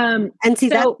 And see,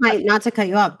 that's So my, not to cut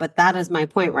you off, but that is my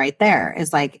point right there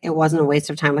is like, it wasn't a waste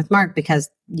of time with Mark because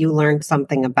you learned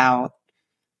something about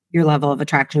your level of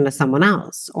attraction to someone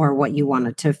else or what you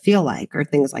wanted to feel like or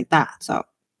things like that. So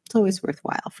it's always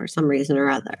worthwhile for some reason or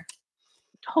other.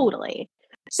 totally.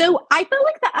 So I felt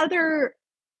like the other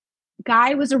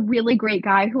guy was a really great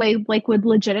guy who I like would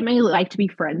legitimately like to be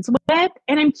friends with.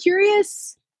 And I'm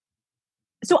curious.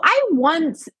 So I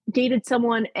once dated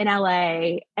someone in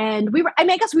LA and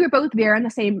I guess we were both there on the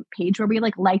same page where we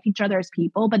like liked each other as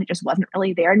people, but it just wasn't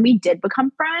really there. And we did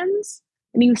become friends.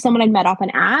 And he was someone I'd met off an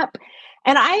app.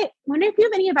 And I wonder if you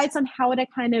have any advice on how to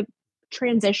kind of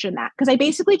transition that. Cause I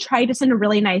basically tried to send a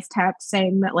really nice text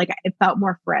saying that like it felt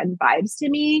more friend vibes to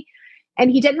me. And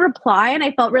he didn't reply. And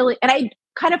I felt really, and I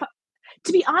kind of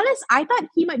to be honest, I thought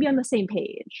he might be on the same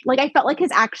page. Like I felt like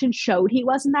his actions showed he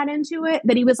wasn't that into it,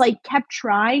 that he was like kept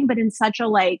trying, but in such a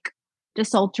like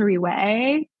desultory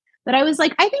way that I was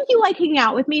like, I think you like hanging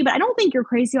out with me, but I don't think you're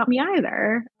crazy about me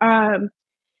either.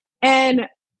 And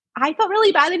I felt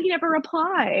really bad that he never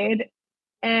replied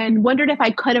and wondered if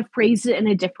I could have phrased it in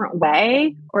a different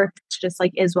way or if it's just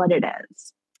like is what it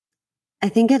is. I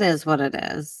think it is what it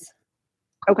is.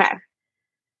 Okay.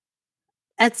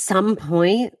 At some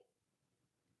point,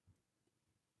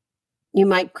 you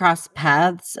might cross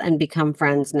paths and become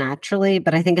friends naturally,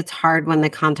 but I think it's hard when the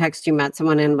context you met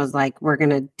someone in was like, we're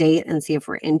going to date and see if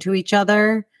we're into each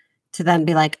other, to then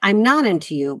be like, I'm not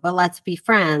into you, but let's be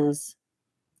friends.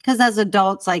 Because as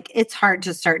adults, like it's hard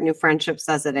to start new friendships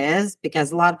as it is,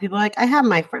 because a lot of people are like, I have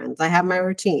my friends, I have my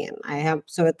routine.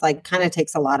 So it's like kind of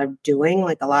takes a lot of doing,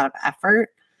 like a lot of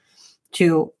effort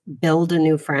to build a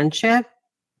new friendship.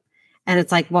 And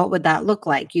it's like, what would that look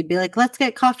like? You'd be like, let's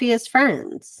get coffee as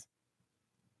friends.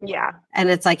 Yeah.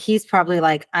 And it's like, he's probably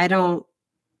like,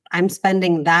 I'm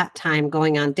spending that time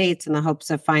going on dates in the hopes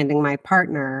of finding my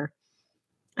partner.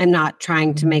 I'm not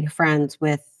trying to make friends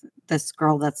with this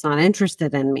girl that's not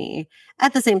interested in me.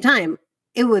 At the same time,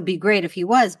 it would be great if he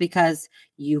was, because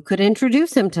you could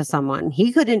introduce him to someone.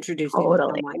 He could introduce you to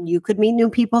Totally. someone. You could meet new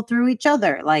people through each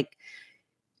other. Like,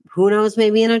 who knows,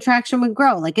 maybe an attraction would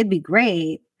grow. Like, it'd be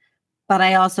great. But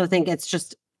I also think it's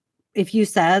just, if you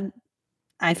said,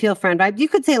 I feel friend vibes, you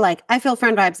could say, like, I feel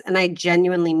friend vibes. And I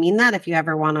genuinely mean that. If you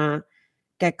ever want to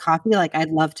get coffee, like,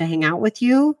 I'd love to hang out with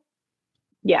you.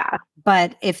 Yeah.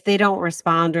 But if they don't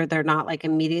respond or they're not like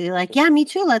immediately like, yeah, me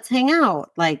too, let's hang out.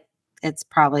 Like, it's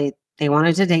probably they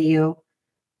wanted to date you.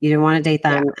 You didn't want to date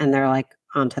Yeah. them. And they're like,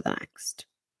 on to the next.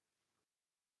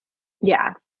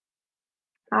 Yeah.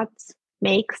 That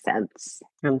makes sense.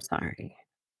 I'm sorry.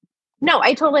 No,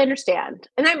 I totally understand.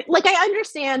 And I'm like, I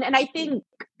understand. And I think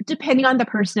depending on the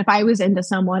person, if I was into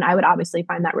someone, I would obviously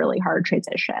find that really hard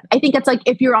transition. I think it's like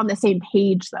if you're on the same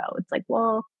page, though, it's like,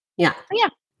 well, Yeah. yeah.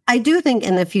 I do think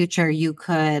in the future you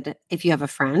could, if you have a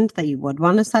friend that you would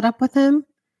want to set up with him,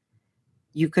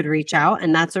 you could reach out.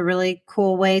 And that's a really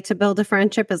cool way to build a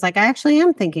friendship, is like, I actually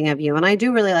am thinking of you. And I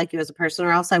do really like you as a person,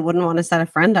 or else I wouldn't want to set a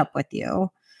friend up with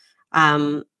you.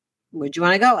 would you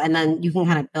want to go? And then you can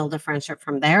kind of build a friendship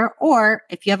from there. Or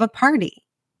if you have a party,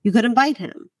 you could invite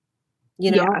him,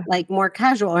 Yeah, like more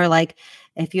casual, or like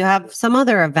if you have some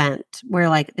other event where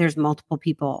like there's multiple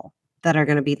people that are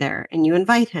going to be there and you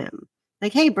invite him,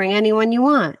 like, hey, bring anyone you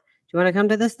want. Do you want to come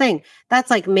to this thing? That's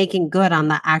like making good on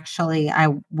the actually I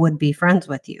would be friends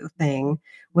with you thing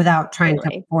without trying to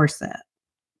totally. force it.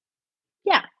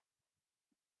 Yeah,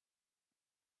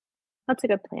 that's a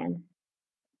good plan.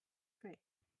 Great.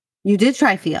 You did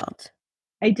try field.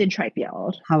 I did try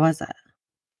field. How was it?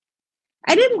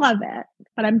 I didn't love it,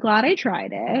 but I'm glad I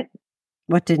tried it.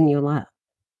 What didn't you love?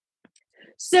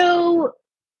 So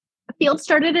field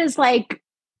started as like,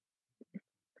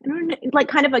 I don't know, like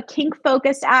kind of a kink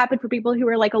focused app and for people who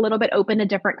are like a little bit open to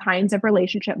different kinds of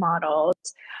relationship models.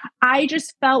 I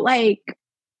just felt like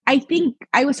I think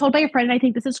I was told by a friend, and I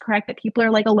think this is correct, that people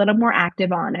are like a little more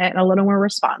active on it and a little more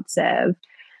responsive.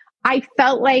 I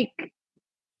felt like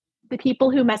the people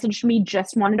who messaged me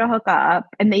just wanted to hook up,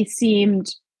 and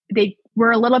they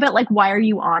were a little bit like, why are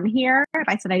you on here? If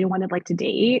I said I wanted like to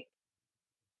date.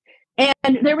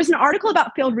 And there was an article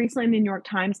about Field recently in the New York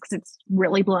Times because it's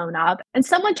really blown up. And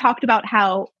someone talked about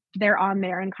how they're on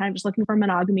there and kind of just looking for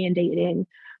monogamy and dating.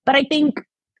 But I think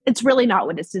it's really not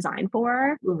what it's designed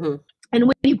for. Mm-hmm. And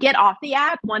when you get off the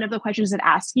app, one of the questions it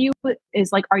asks you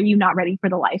is like, are you not ready for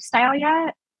the lifestyle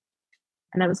yet?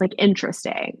 And I was like,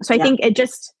 interesting. So I Yeah. think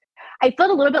I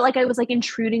felt a little bit like I was like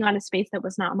intruding on a space that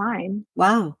was not mine.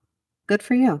 Wow. Good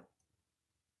for you.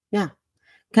 Yeah.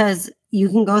 Because you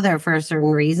can go there for a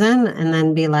certain reason and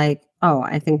then be like, oh,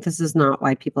 I think this is not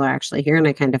why people are actually here. And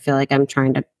I kind of feel like I'm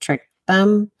trying to trick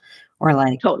them, or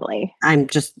like Totally. I'm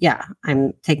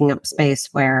taking up space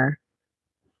where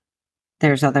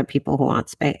there's other people who want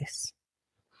space.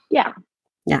 Yeah.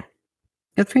 Yeah.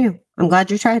 Good for you. I'm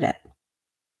glad you tried it.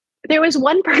 There was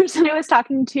one person I was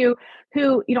talking to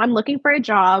who, I'm looking for a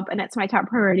job and it's my top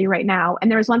priority right now.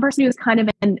 And there was one person who was kind of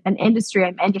in an industry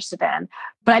I'm interested in,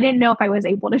 but I didn't know if I was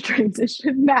able to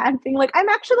transition that, being like, I'm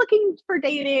actually looking for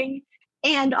dating.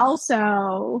 And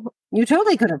also, You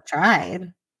totally could have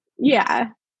tried. yeah.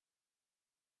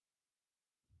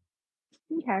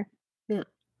 Okay. Yeah.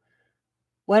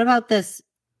 What about this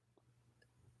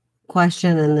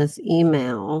question in this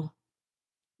email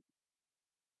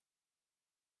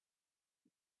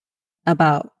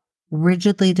about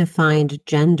rigidly defined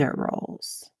gender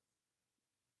roles?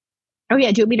 Oh,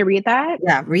 yeah. Do you want me to read that?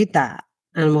 Yeah, read that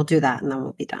and we'll do that and then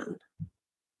we'll be done.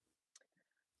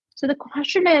 So the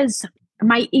question is,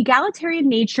 my egalitarian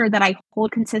nature that I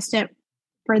hold consistent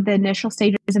for the initial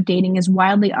stages of dating is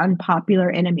wildly unpopular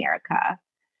in America.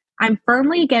 I'm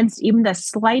firmly against even the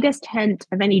slightest hint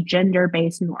of any gender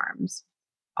based norms.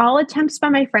 All attempts by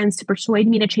my friends to persuade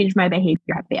me to change my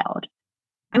behavior have failed.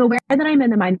 I'm aware that I'm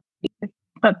in the minority,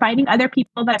 but finding other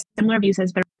people that have similar views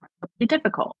has been really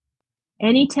difficult.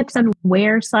 Any tips on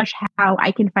where/how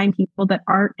I can find people that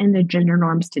aren't in the gender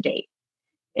norms to date?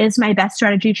 Is my best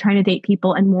strategy trying to date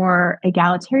people in more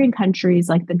egalitarian countries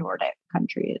like the Nordic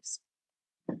countries?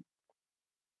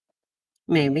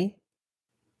 Maybe.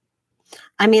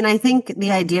 I mean, I think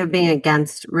the idea of being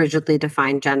against rigidly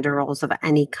defined gender roles of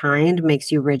any kind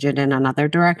makes you rigid in another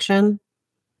direction,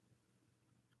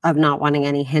 of not wanting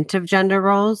any hint of gender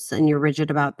roles, and you're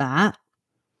rigid about that.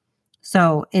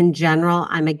 So, in general,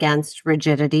 I'm against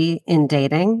rigidity in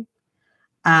dating.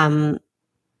 Um,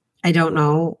 I don't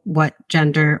know what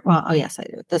gender. Well, oh, yes, I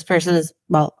do. This person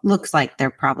looks like they're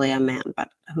probably a man, but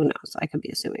who knows? I could be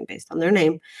assuming based on their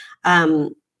name.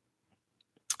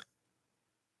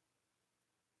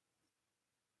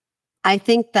 I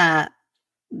think that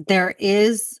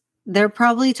they're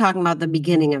probably talking about the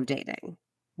beginning of dating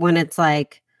when it's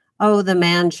like, oh, the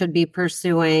man should be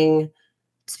pursuing,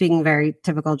 speaking very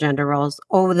typical gender roles,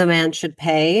 oh, the man should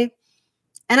pay.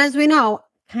 And as we know,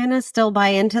 kind of still buy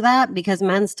into that because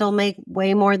men still make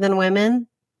way more than women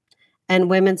and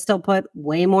women still put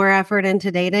way more effort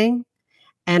into dating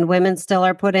and women still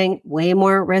are putting way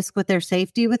more risk with their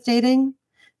safety with dating.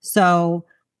 So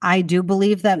I do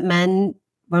believe that men,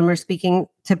 when we're speaking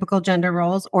typical gender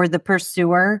roles, or the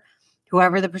pursuer,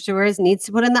 whoever the pursuer is, needs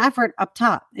to put in the effort up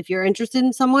top. If you're interested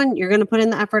in someone, you're going to put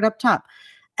in the effort up top.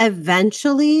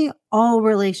 Eventually, all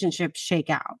relationships shake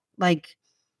out. Like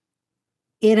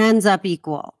it ends up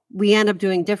equal. We end up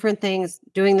doing different things,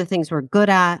 doing the things we're good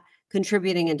at,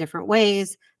 contributing in different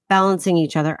ways, balancing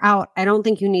each other out. I don't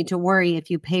think you need to worry if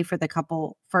you pay for the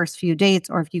couple first few dates,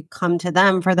 or if you come to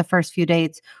them for the first few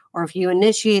dates, or if you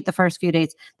initiate the first few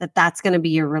dates, that that's going to be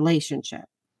your relationship.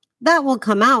 That will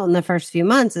come out in the first few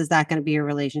months. Is that going to be your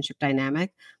relationship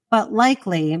dynamic? But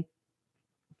likely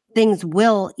things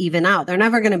will even out. They're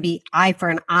never going to be eye for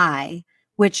an eye,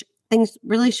 which things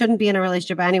really shouldn't be in a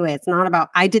relationship anyway. It's not about,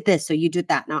 I did this, so you did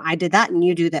that. No, I did that and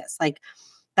you do this. Like,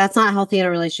 that's not healthy in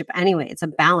a relationship anyway. It's a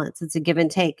balance. It's a give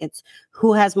and take. It's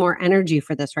who has more energy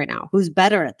for this right now? Who's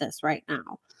better at this right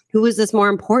now? Who is this more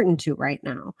important to right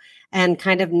now? And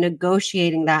kind of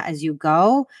negotiating that as you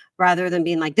go rather than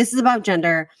being like, this is about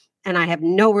gender and I have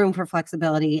no room for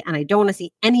flexibility and I don't want to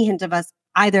see any hint of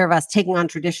either of us taking on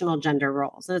traditional gender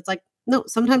roles. And it's like, no,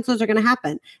 sometimes those are going to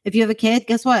happen. If you have a kid,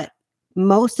 guess what?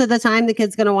 Most of the time, the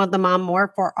kid's going to want the mom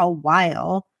more for a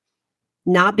while,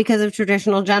 not because of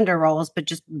traditional gender roles, but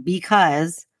just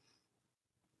because,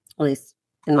 at least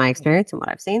in my experience and what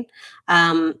I've seen.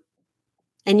 And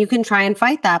you can try and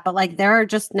fight that, but like there are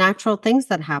just natural things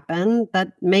that happen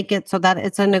that make it so that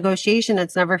it's a negotiation.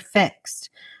 It's never fixed.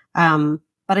 But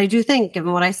I do think,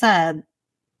 given what I said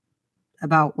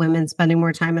about women spending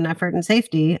more time and effort and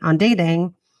safety on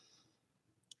dating,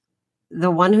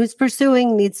 the one who's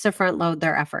pursuing needs to front load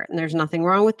their effort. And there's nothing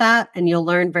wrong with that. And you'll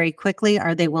learn very quickly,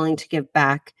 are they willing to give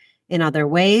back in other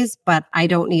ways? But I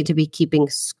don't need to be keeping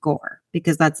score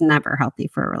because that's never healthy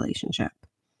for a relationship.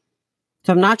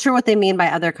 So I'm not sure what they mean by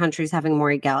other countries having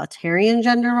more egalitarian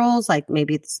gender roles, like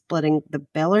maybe it's splitting the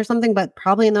bill or something, but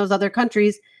probably in those other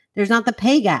countries, there's not the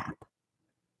pay gap.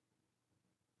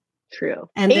 True.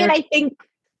 And I think,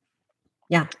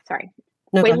 yeah. Sorry.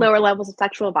 No, way lower levels of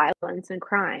sexual violence and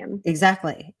crime.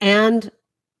 Exactly. And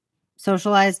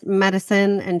socialized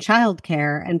medicine and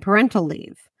childcare and parental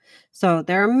leave. So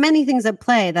there are many things at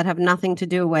play that have nothing to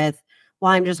do with,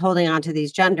 well, I'm just holding on to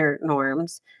these gender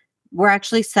norms. We're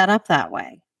actually set up that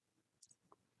way.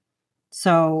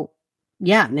 So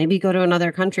yeah, maybe go to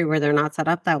another country where they're not set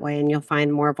up that way and you'll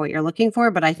find more of what you're looking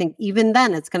for. But I think even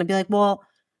then it's going to be like, well,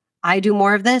 I do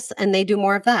more of this and they do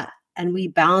more of that. And we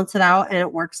balance it out and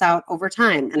it works out over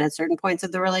time. And at certain points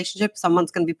of the relationship,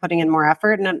 someone's going to be putting in more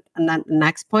effort. And then the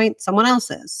next point, someone else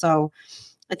is. So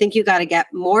I think you got to get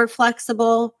more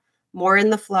flexible, more in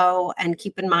the flow, and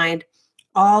keep in mind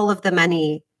all of the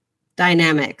many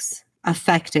dynamics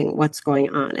affecting what's going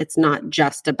on. It's not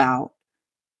just about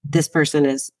this person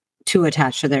is too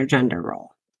attached to their gender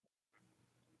role.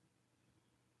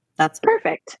 That's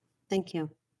perfect. Thank you.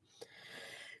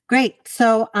 Great.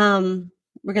 So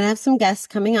we're going to have some guests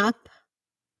coming up.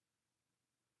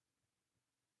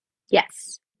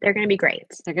 Yes, they're going to be great.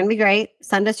 They're going to be great.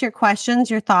 Send us your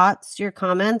questions, your thoughts, your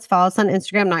comments. Follow us on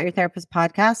Instagram, Not Your Therapist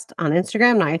Podcast on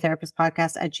Instagram,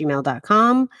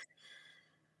 notyourtherapistpodcast@gmail.com.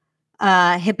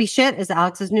 Hippie Shit is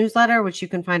Alex's newsletter, which you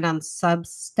can find on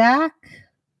Substack.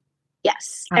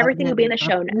 Yes, everything will be in the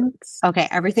show notes. Okay,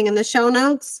 everything in the show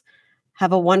notes.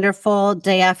 Have a wonderful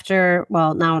day after,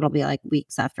 well, now it'll be like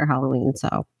weeks after Halloween,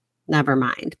 so never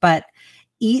mind. But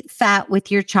eat fat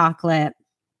with your chocolate.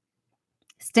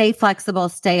 Stay flexible,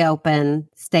 stay open,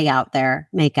 stay out there,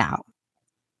 make out.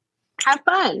 Have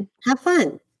fun. Have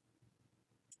fun.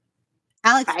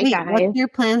 Alex, Bye, guys. What's your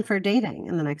plan for dating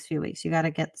in the next few weeks? You got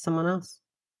to get someone else.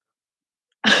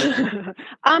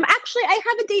 Actually, I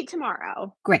have a date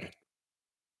tomorrow. Great.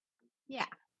 Yeah,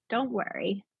 don't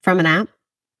worry. From an app?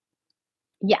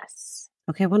 Yes.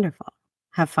 Okay, wonderful.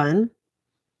 Have fun.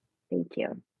 Thank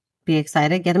you. Be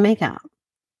excited. Get a makeout.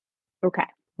 Okay.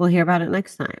 We'll hear about it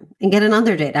next time. And get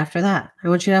another date after that. I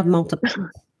want you to have multiple.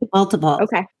 Multiple.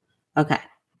 Okay. Okay.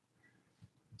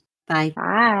 Bye.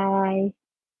 Bye.